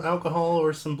pour some alcohol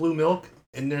or some blue milk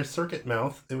in their circuit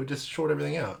mouth, it would just short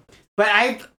everything out.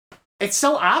 But it's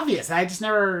so obvious. I just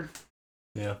never...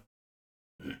 Yeah.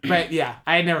 But yeah,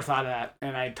 I had never thought of that,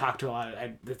 and I talked to a lot of...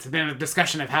 it's been a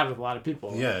discussion I've had with a lot of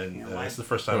people. Yeah, and it's the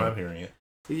first time I'm hearing it.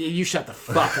 You shut the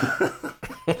fuck up.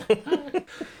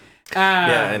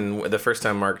 Yeah, and the first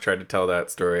time Mark tried to tell that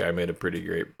story, I made a pretty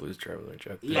great Blues Traveler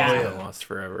joke. Yeah. Lost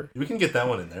forever. We can get that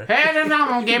one in there. Hey,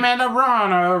 don't give me the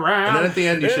run around. And then at the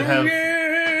end, you should have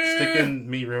stick in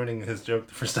me ruining his joke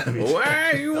the first time.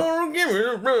 Why you want to give me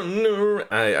the run around?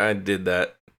 I did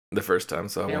that the first time,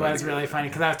 so it was really funny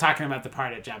because I was talking about the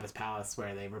part at Jabba's Palace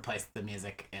where they replaced the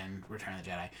music in Return of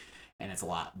the Jedi, and it's a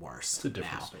lot worse it's a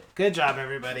different now. story. Good job,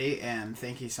 everybody, and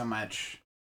thank you so much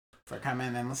for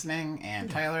coming and listening. And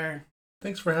Tyler,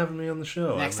 thanks for having me on the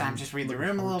show. Next time, just read the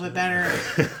room a little bit better.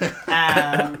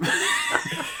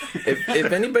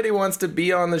 If anybody wants to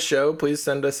be on the show, please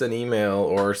send us an email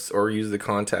or use the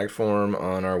contact form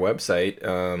on our website.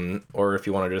 Or if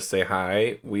you want to just say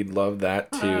hi, we'd love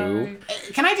that too.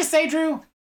 Can I just say, Drew?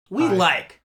 We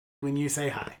like when you say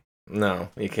hi. No,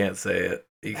 you can't say it.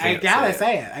 I gotta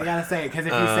say it. Because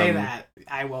if you say that,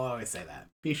 I will always say that.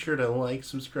 Be sure to like,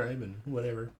 subscribe, and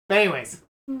whatever. But anyways,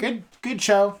 good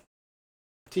show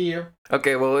to you.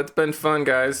 Okay, well, it's been fun,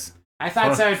 guys. I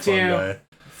thought so too.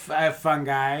 Fun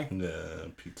guy.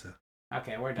 Pizza.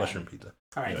 Okay, we're done. Mushroom pizza.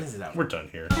 All right, this is over. We're done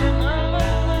here.